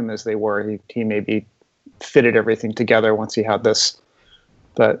didn't take them as they were. He maybe fitted everything together once he had this.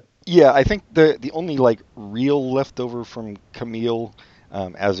 But yeah, I think the only like real leftover from Camille,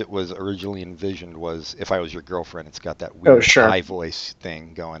 as it was originally envisioned, was "If I Was Your Girlfriend." It's got that weird high voice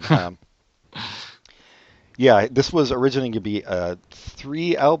thing going. Yeah, this was originally going to be a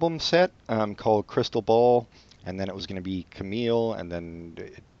 3-album set called Crystal Ball, and then it was going to be Camille, and then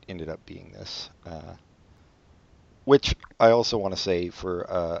it ended up being this. Which I also want to say, for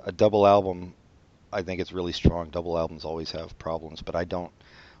a double album, I think it's really strong. Double albums always have problems, but I don't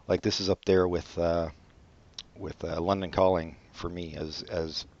like this is up there with London Calling for me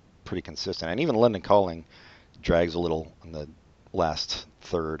as pretty consistent, and even London Calling drags a little in the last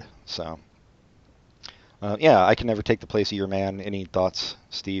third. So. Yeah, I Can Never Take the Place of Your Man. Any thoughts,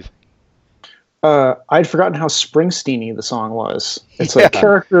 Steve? I'd forgotten how Springsteen-y the song was. It's like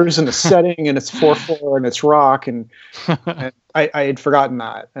characters and a setting, and it's 4/4, and it's rock, and I had forgotten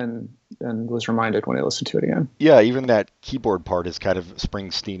that, and was reminded when I listened to it again. Yeah, even that keyboard part is kind of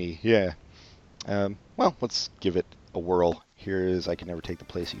Springsteen-y. Yeah. Well, let's give it a whirl. Here is I Can Never Take the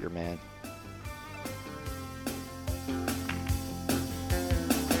Place of Your Man.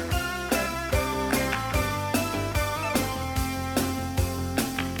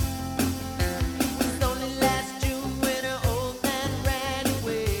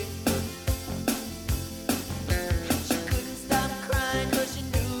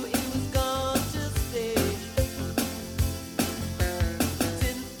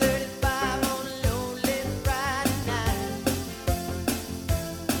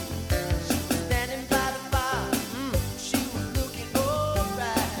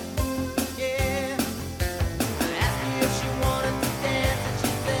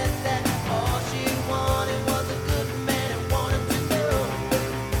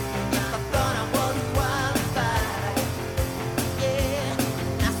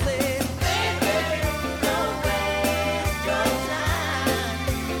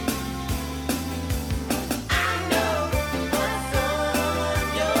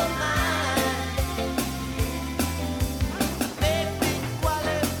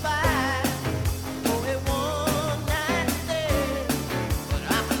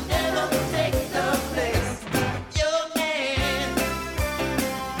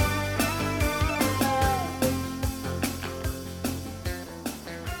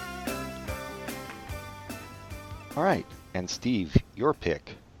 All right, and Steve, your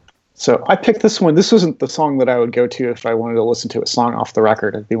pick. So I picked this one. This wasn't the song that I would go to if I wanted to listen to a song off the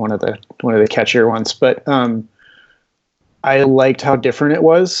record. It'd be one of the catchier ones. But I liked how different it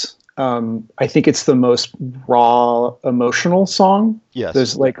was. I think it's the most raw, emotional song. Yes.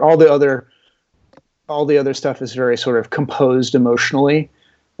 There's like all the other stuff is very sort of composed emotionally,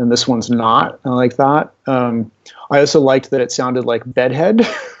 and this one's not. I like that. I also liked that it sounded like Bedhead.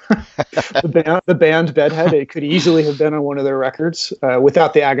 the band Bedhead. It could easily have been on one of their records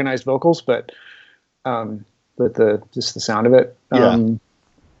without the agonized vocals, but just the sound of it.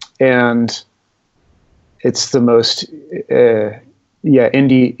 And it's the most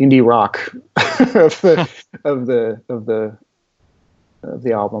indie rock of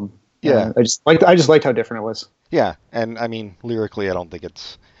the album. Yeah, I just liked how different it was. Yeah, and I mean lyrically, I don't think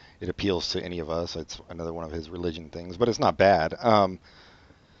it appeals to any of us. It's another one of his religion things, but it's not bad.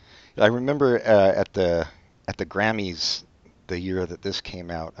 I remember at the Grammys the year that this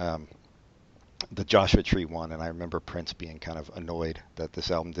came out, the Joshua Tree won, and I remember Prince being kind of annoyed that this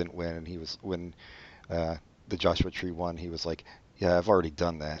album didn't win. And when the Joshua Tree won, he was like, "Yeah, I've already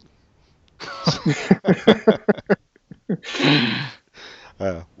done that."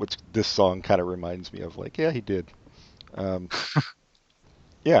 Which this song kind of reminds me of. Like, yeah, he did.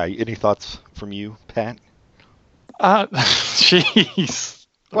 Yeah. Any thoughts from you, Pat? Jeez.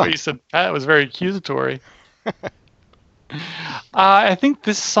 The way you said Pat was very accusatory. I think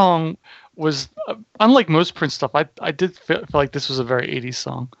this song was, unlike most Prince stuff, I did feel like this was a very 80s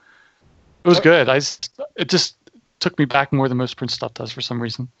song. It was good. It just took me back more than most Prince stuff does for some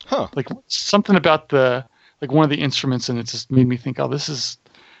reason. Huh. Like something about one of the instruments in it just made me think, oh, this is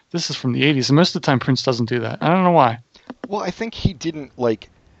from the 80s. And most of the time Prince doesn't do that. I don't know why. Well, I think he didn't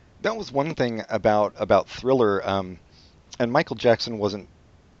that was one thing about Thriller, and Michael Jackson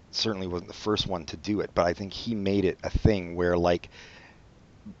certainly wasn't the first one to do it, but I think he made it a thing where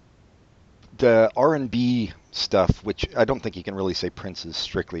the R&B stuff, which I don't think you can really say Prince is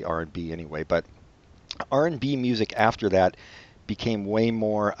strictly R&B anyway, but R&B music after that became way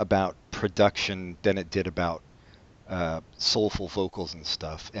more about production than it did about soulful vocals and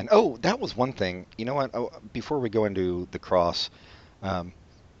stuff. And that was one thing. You know what? Before we go into The Cross,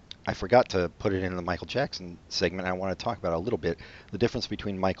 I forgot to put it in the Michael Jackson segment. I want to talk about a little bit the difference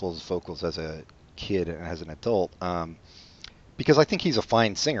between Michael's vocals as a kid and as an adult. Because I think he's a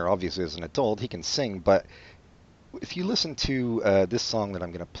fine singer. Obviously, as an adult, he can sing. But if you listen to this song that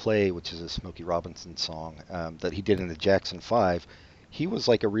I'm going to play, which is a Smokey Robinson song that he did in the Jackson 5, he was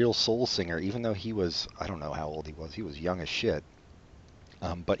like a real soul singer, even though he was, I don't know how old he was. He was young as shit.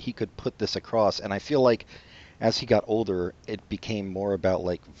 But he could put this across. And I feel like as he got older, it became more about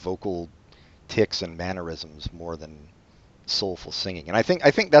like vocal tics and mannerisms more than soulful singing. And I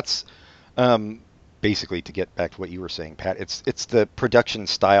think that's basically, to get back to what you were saying, Pat, it's the production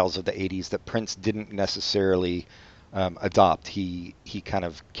styles of the 80s that Prince didn't necessarily adopt. He kind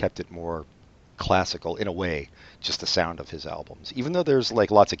of kept it more classical in a way, just the sound of his albums. Even though there's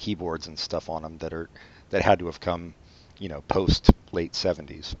like lots of keyboards and stuff on them that had to have come, post late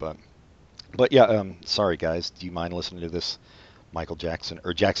 70s, but yeah, sorry guys, do you mind listening to this Michael Jackson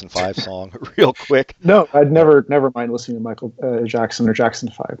or Jackson 5 song real quick? No, I'd never mind listening to Michael Jackson or Jackson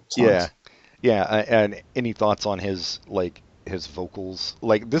 5 songs. Yeah, and any thoughts on his vocals?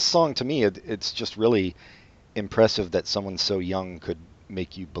 Like this song to me, it's just really impressive that someone so young could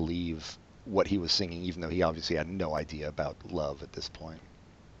make you believe what he was singing, even though he obviously had no idea about love at this point.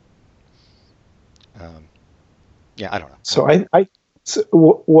 Yeah, I don't know. So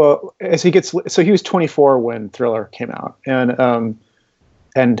well, as he was 24 when Thriller came out,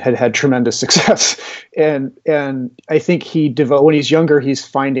 and had tremendous success, and I think when he's younger, he's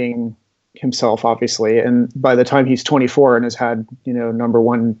finding himself, obviously, and by the time he's 24 and has had number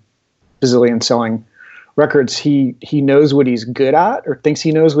one bazillion selling records, he knows what he's good at, or thinks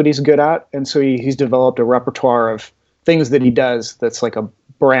he knows what he's good at, and so he's developed a repertoire of things that he does that's like a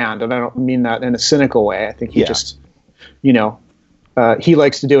brand. And I don't mean that in a cynical way. I think he just he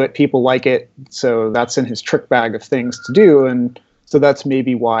likes to do it, people like it, so that's in his trick bag of things to do, and so that's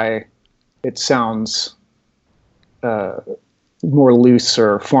maybe why it sounds more loose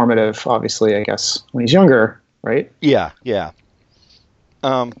or formative, obviously, I guess, when he's younger, right? Yeah.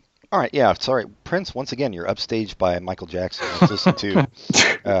 All right, yeah, sorry. Prince, once again, you're upstaged by Michael Jackson. Let's listen to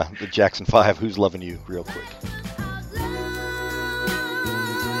the Jackson 5, Who's Loving You, real quick.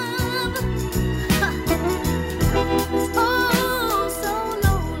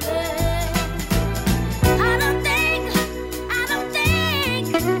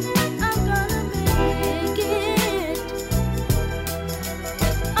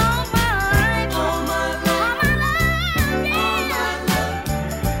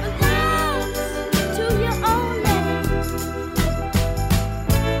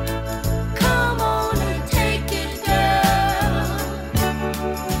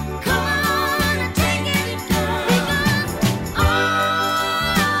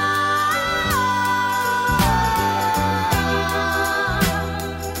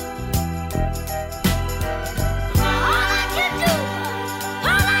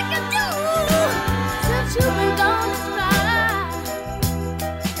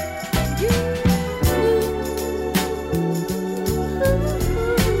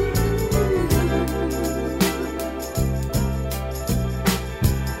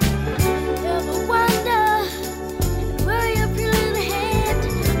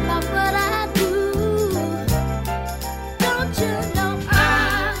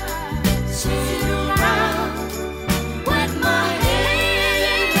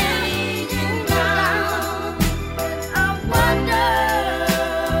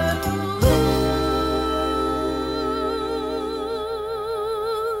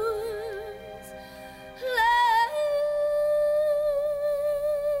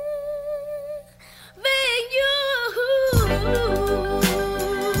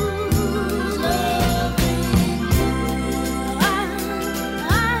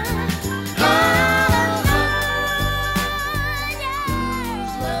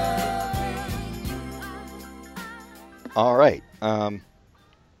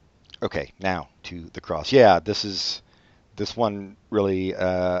 Okay, now to The Cross. Yeah, this one really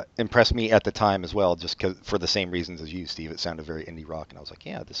impressed me at the time as well, just for the same reasons as you, Steve. It sounded very indie rock, and I was like,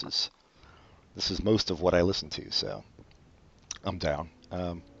 yeah, this is most of what I listen to, so I'm down.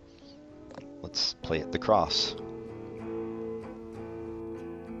 Let's play it, The Cross.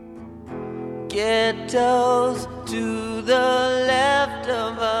 Ghettos to the left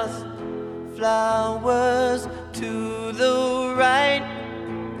of us, flowers to the right.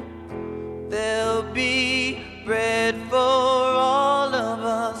 There'll be bread for all of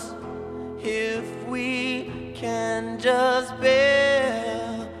us if we can just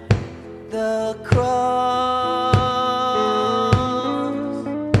bear the cross.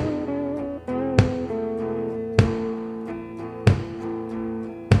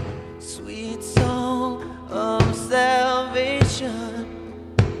 Sweet song of salvation,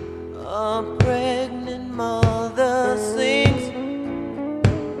 a pregnant mother sings.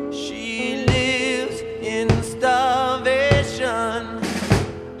 She lives in starvation.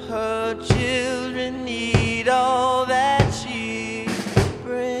 Her children need all that she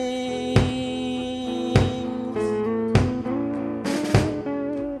brings.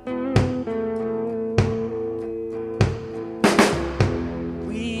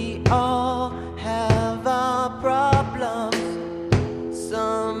 We all have our problems,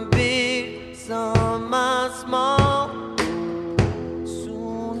 some big, some are small.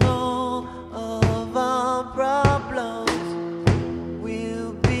 Soon all of our problems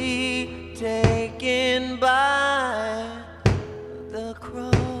will be taken by the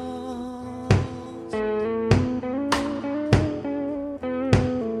cross.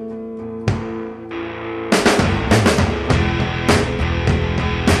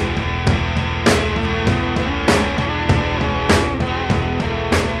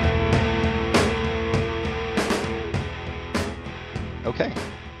 Okay.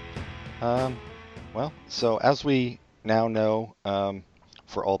 Well, so as we now know,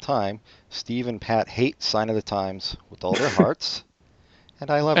 for all time, Steve and Pat hate Sign of the Times with all their hearts, and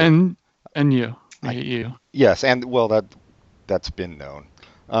I love it. And you. I hate you. Yes, and well, that's been known.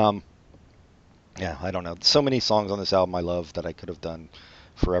 Yeah, I don't know. So many songs on this album I love that I could have done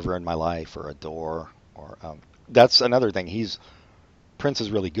Forever in My Life or Adore, or that's another thing. Prince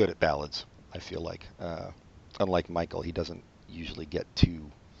is really good at ballads, I feel like. Unlike Michael, he doesn't usually get too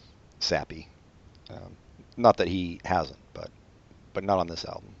sappy. Not that he hasn't, but not on this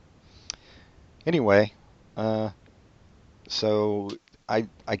album. Anyway, so I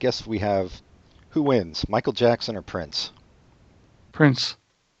guess we have, who wins, Michael Jackson or Prince? Prince.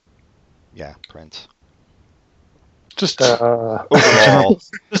 Yeah, Prince. Just overall.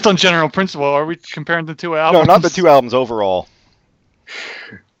 Just on general principle, are we comparing the two albums? No, not the two albums, overall.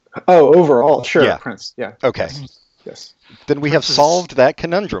 Oh, overall, sure, Yeah. Prince. Yeah. Okay. Yes. Then we have solved that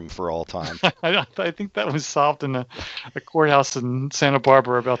conundrum for all time. I think that was solved in a courthouse in Santa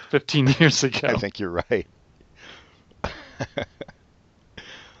Barbara about 15 years ago. I think you're right.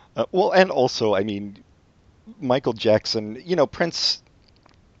 Well, and also, I mean, Michael Jackson, Prince,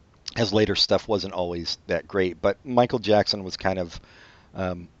 his later stuff wasn't always that great, but Michael Jackson was kind of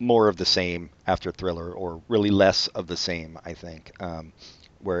more of the same after Thriller, or really less of the same, I think,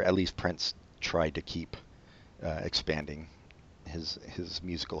 where at least Prince tried to keep expanding his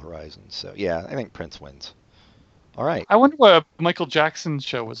musical horizons. So yeah, I think Prince wins. All right. I wonder what a Michael Jackson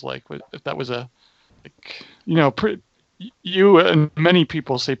show was like. If that was you and many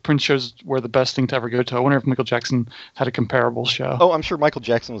people say Prince shows were the best thing to ever go to. I wonder if Michael Jackson had a comparable show. Oh, I'm sure Michael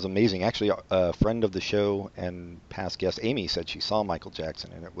Jackson was amazing. Actually, a friend of the show and past guest, Amy, said she saw Michael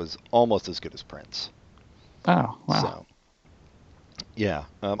Jackson and it was almost as good as Prince. Oh, wow. So, yeah.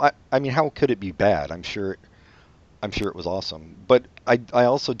 I mean, how could it be bad? I'm sure it was awesome. But I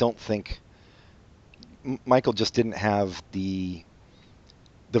also don't think Michael just didn't have the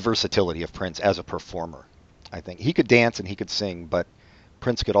versatility of Prince as a performer. I think he could dance and he could sing, but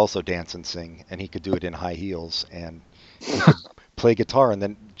Prince could also dance and sing, and he could do it in high heels, and he could play guitar and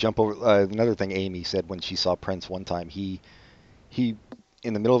then jump over. Another thing Amy said when she saw Prince one time, he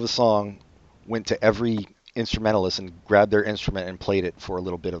in the middle of a song went to every instrumentalist and grabbed their instrument and played it for a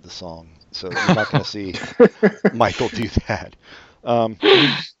little bit of the song. So you're not going to see Michael do that.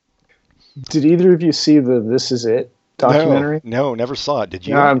 Did either of you see the This Is It documentary? No, never saw it. Did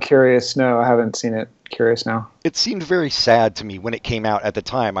you? No, I'm curious. No, I haven't seen it. Curious now. It seemed very sad to me when it came out at the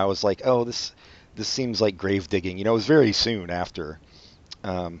time. I was like, oh, this seems like grave digging. It was very soon after.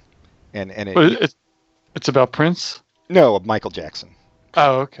 It's about Prince? No, of Michael Jackson.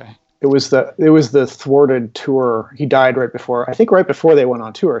 Oh, okay. It was the thwarted tour. He died right before they went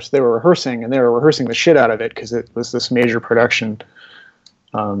on tour. So they were rehearsing the shit out of it because it was this major production.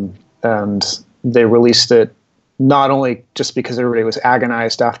 And they released it not only just because everybody was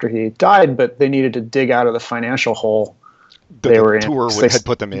agonized after he died, but they needed to dig out of the financial hole they were in. Tour had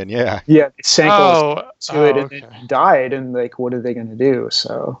put them in, yeah. Yeah, they sank to it and it died, and like, what are they going to do?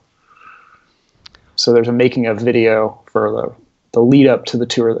 So there's a making of video for the lead up to the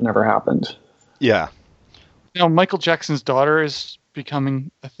tour that never happened. Yeah. Michael Jackson's daughter is becoming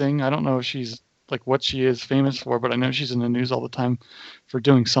a thing. I don't know if she's like what she is famous for, but I know she's in the news all the time for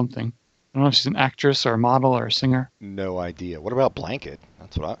doing something. I don't know if she's an actress or a model or a singer. No idea. What about Blanket?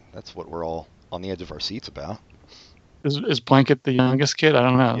 That's what we're all on the edge of our seats about. Is Blanket the youngest kid? I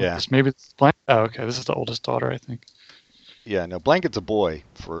don't know. Yeah. Maybe it's Blanket. Oh, okay. This is the oldest daughter, I think. Yeah, no, Blanket's a boy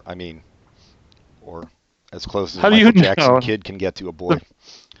or as close as How a do you Michael Jackson know? Kid can get to a boy.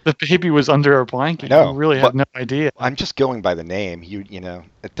 The baby was under a blanket. No, you really have no idea. I'm just going by the name. You know,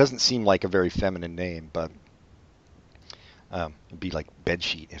 it doesn't seem like a very feminine name, but it'd be like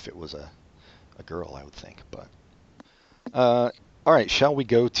bedsheet if it was a girl, I would think. But all right, shall we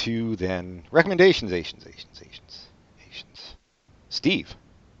go to then recommendations? Asians. Steve.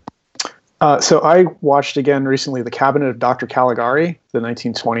 So I watched again recently The Cabinet of Dr. Caligari, the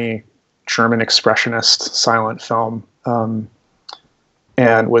 1920 German expressionist silent film,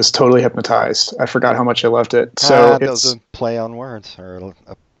 and was totally hypnotized. I forgot how much I loved it. So that was a play on words, or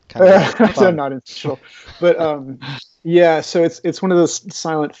a kind of not intentional, but yeah. So it's one of those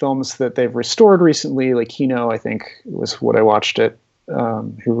silent films that they've restored recently. Like Kino, I think was what I watched it,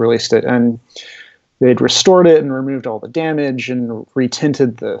 who released it, and they'd restored it and removed all the damage and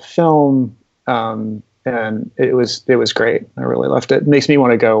retinted the film. And it was great. I really loved it. It makes me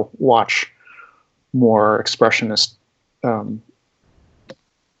want to go watch more expressionist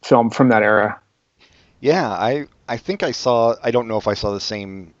film from that era. Yeah, I think I saw. I don't know if I saw the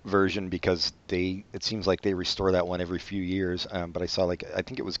same version because it seems like they restore that one every few years. But I saw I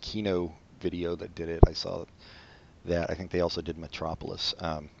think it was Kino Video that did it. I saw that. I think they also did Metropolis.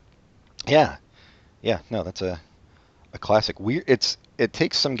 Yeah. No, that's a classic. It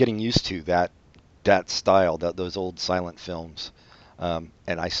takes some getting used to that style, those old silent films, and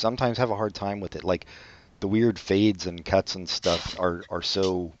I sometimes have a hard time with it. Like the weird fades and cuts and stuff are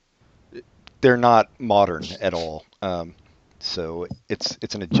so they're not modern at all. So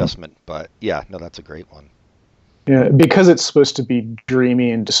it's an adjustment, but yeah, no, that's a great one. Yeah, because it's supposed to be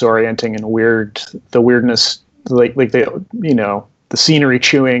dreamy and disorienting and weird. The weirdness, like the scenery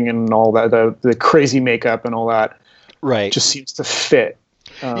chewing and all that, the crazy makeup and all that, right, just seems to fit.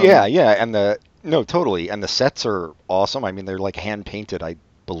 Yeah, and totally, and the sets are awesome. I mean, they're like hand painted, I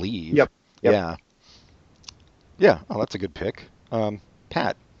believe. Yep. Yeah. Oh, that's a good pick.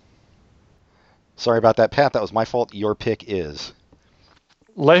 Pat. Sorry about that, Pat. That was my fault. Your pick is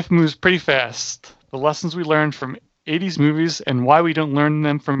Life Moves Pretty Fast. The Lessons We Learned from 80s Movies and Why We Don't Learn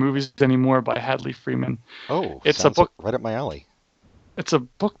Them from Movies Anymore by Hadley Freeman. Oh, it's a book right up my alley. It's a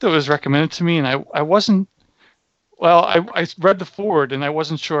book that was recommended to me, and I wasn't. Well, I read the foreword, and I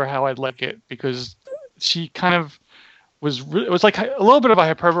wasn't sure how I'd like it because she kind of it was like a little bit of a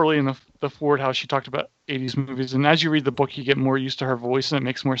hyperbole in the foreword, how she talked about 80s movies. And as you read the book, you get more used to her voice, and it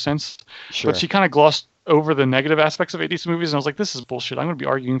makes more sense. Sure. But she kind of glossed over the negative aspects of 80s movies, and I was like, this is bullshit. I'm going to be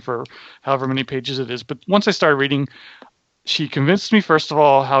arguing for however many pages it is. But once I started reading, she convinced me, first of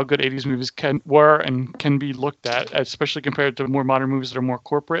all, how good 80s movies were and can be looked at, especially compared to more modern movies that are more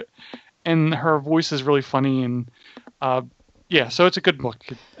corporate. And her voice is really funny, and so it's a good book.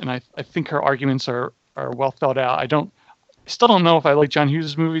 And I think her arguments are well thought out. I still don't know if I like John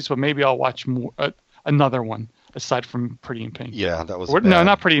Hughes movies, but maybe I'll watch another one aside from Pretty in Pink. Yeah, that was no,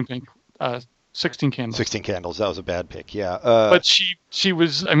 not Pretty in Pink. 16 Candles. 16 Candles. That was a bad pick. Yeah. But she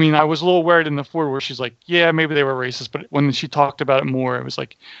was. I mean, I was a little worried in the foreword where she's like, "Yeah, maybe they were racist," but when she talked about it more, it was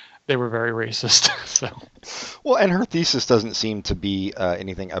like they were very racist. So. Well, and her thesis doesn't seem to be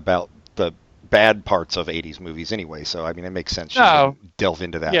anything about the bad parts of 80s movies anyway. So I mean, it makes sense. She didn't delve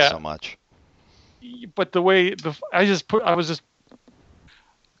into that so much. But the way I was just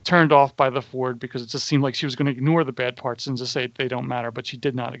turned off by the foreword because it just seemed like she was going to ignore the bad parts and just say they don't matter, but she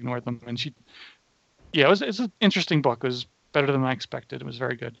did not ignore them. And it's an interesting book. It was better than I expected. It was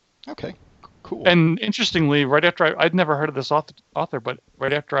very good. Okay, cool. And interestingly, right after I'd never heard of this author, but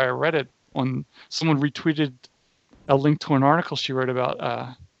right after I read it, someone retweeted a link to an article she wrote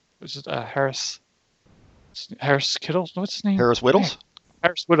about Harris Kittles. What's his name? Harris Whittles.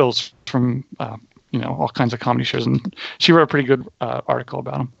 Harris Whittles from all kinds of comedy shows, and she wrote a pretty good article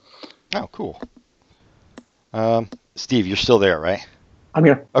about him. Oh, cool. Steve, you're still there, right? I'm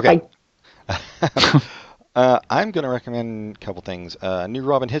here. Okay. I'm going to recommend a couple things. A new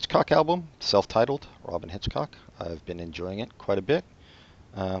Robin Hitchcock album, self-titled, Robin Hitchcock. I've been enjoying it quite a bit.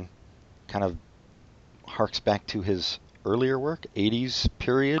 Kind of harks back to his earlier work, 80s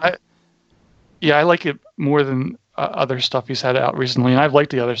period. I like it more than other stuff he's had out recently, and I've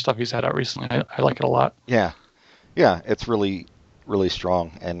liked the other stuff he's had out recently. I like it a lot. Yeah, it's really, really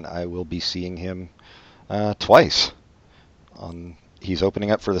strong, and I will be seeing him twice. He's opening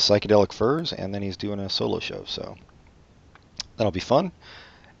up for the Psychedelic Furs, and then he's doing a solo show, so that'll be fun.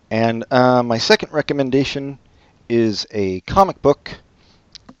 And my second recommendation is a comic book,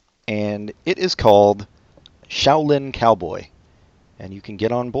 and it is called Shaolin Cowboy. And you can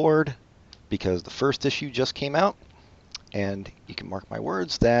get on board because the first issue just came out, and you can mark my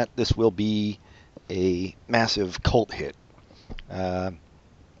words that this will be a massive cult hit.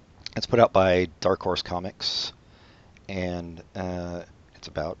 It's put out by Dark Horse Comics, and it's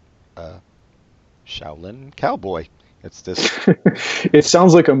about a Shaolin cowboy. It's this. It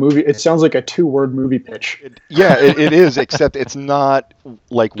sounds like a movie. It sounds like a 2-word movie pitch. It is, except it's not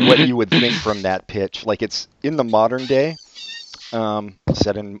like what you would think from that pitch. Like, it's in the modern day,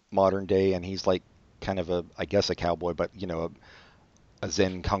 set in modern day, and he's like kind of a cowboy, but a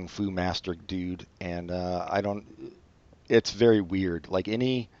Zen Kung Fu master dude. And it's very weird. Like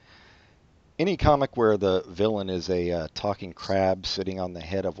any comic where the villain is a talking crab sitting on the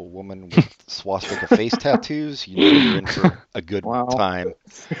head of a woman with swastika face tattoos, you're in for a good time.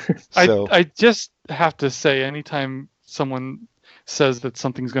 So, I just have to say, anytime someone says that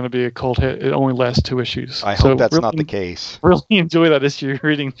something's going to be a cult hit, it only lasts 2 issues. I hope that's not the case. Really enjoy that issue you're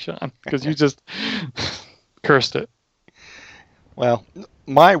reading, Sean, because you just cursed it. Well,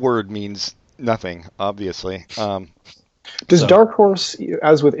 my word means nothing, obviously. Does Dark Horse,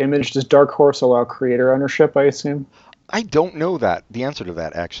 as with Image, does Dark Horse allow creator ownership, I assume? I don't know the answer to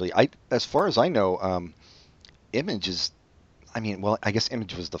that, actually. As far as I know, Image is, I guess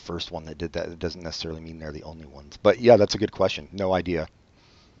Image was the first one that did that. It doesn't necessarily mean they're the only ones. But yeah, that's a good question. No idea.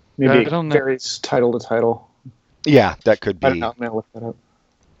 Maybe it varies title to title. Yeah, that could be. I don't know. I'm going to look that up.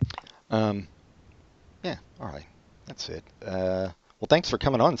 Yeah, all right. That's it. Well, thanks for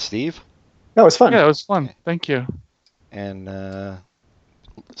coming on, Steve. That was fun. Yeah, it was fun. Thank you. And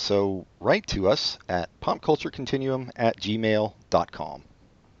so write to us at popculturecontinuum@gmail.com.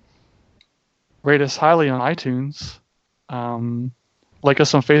 Rate us highly on iTunes. Like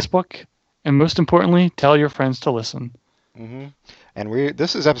us on Facebook. And most importantly, tell your friends to listen. Mm-hmm. And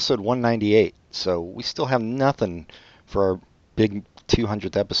this is episode 198, so we still have nothing for our big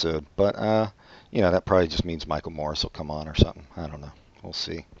 200th episode. But, that probably just means Michael Morris will come on or something. I don't know. We'll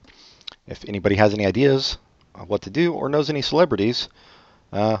see. If anybody has any ideas on what to do or knows any celebrities,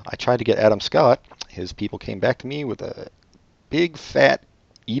 I tried to get Adam Scott. His people came back to me with a big, fat,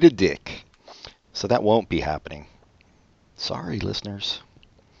 eat a dick. So that won't be happening. Sorry, listeners.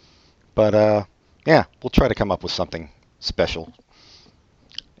 But, we'll try to come up with something special.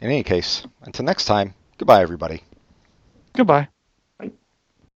 In any case, until next time, goodbye, everybody. Goodbye.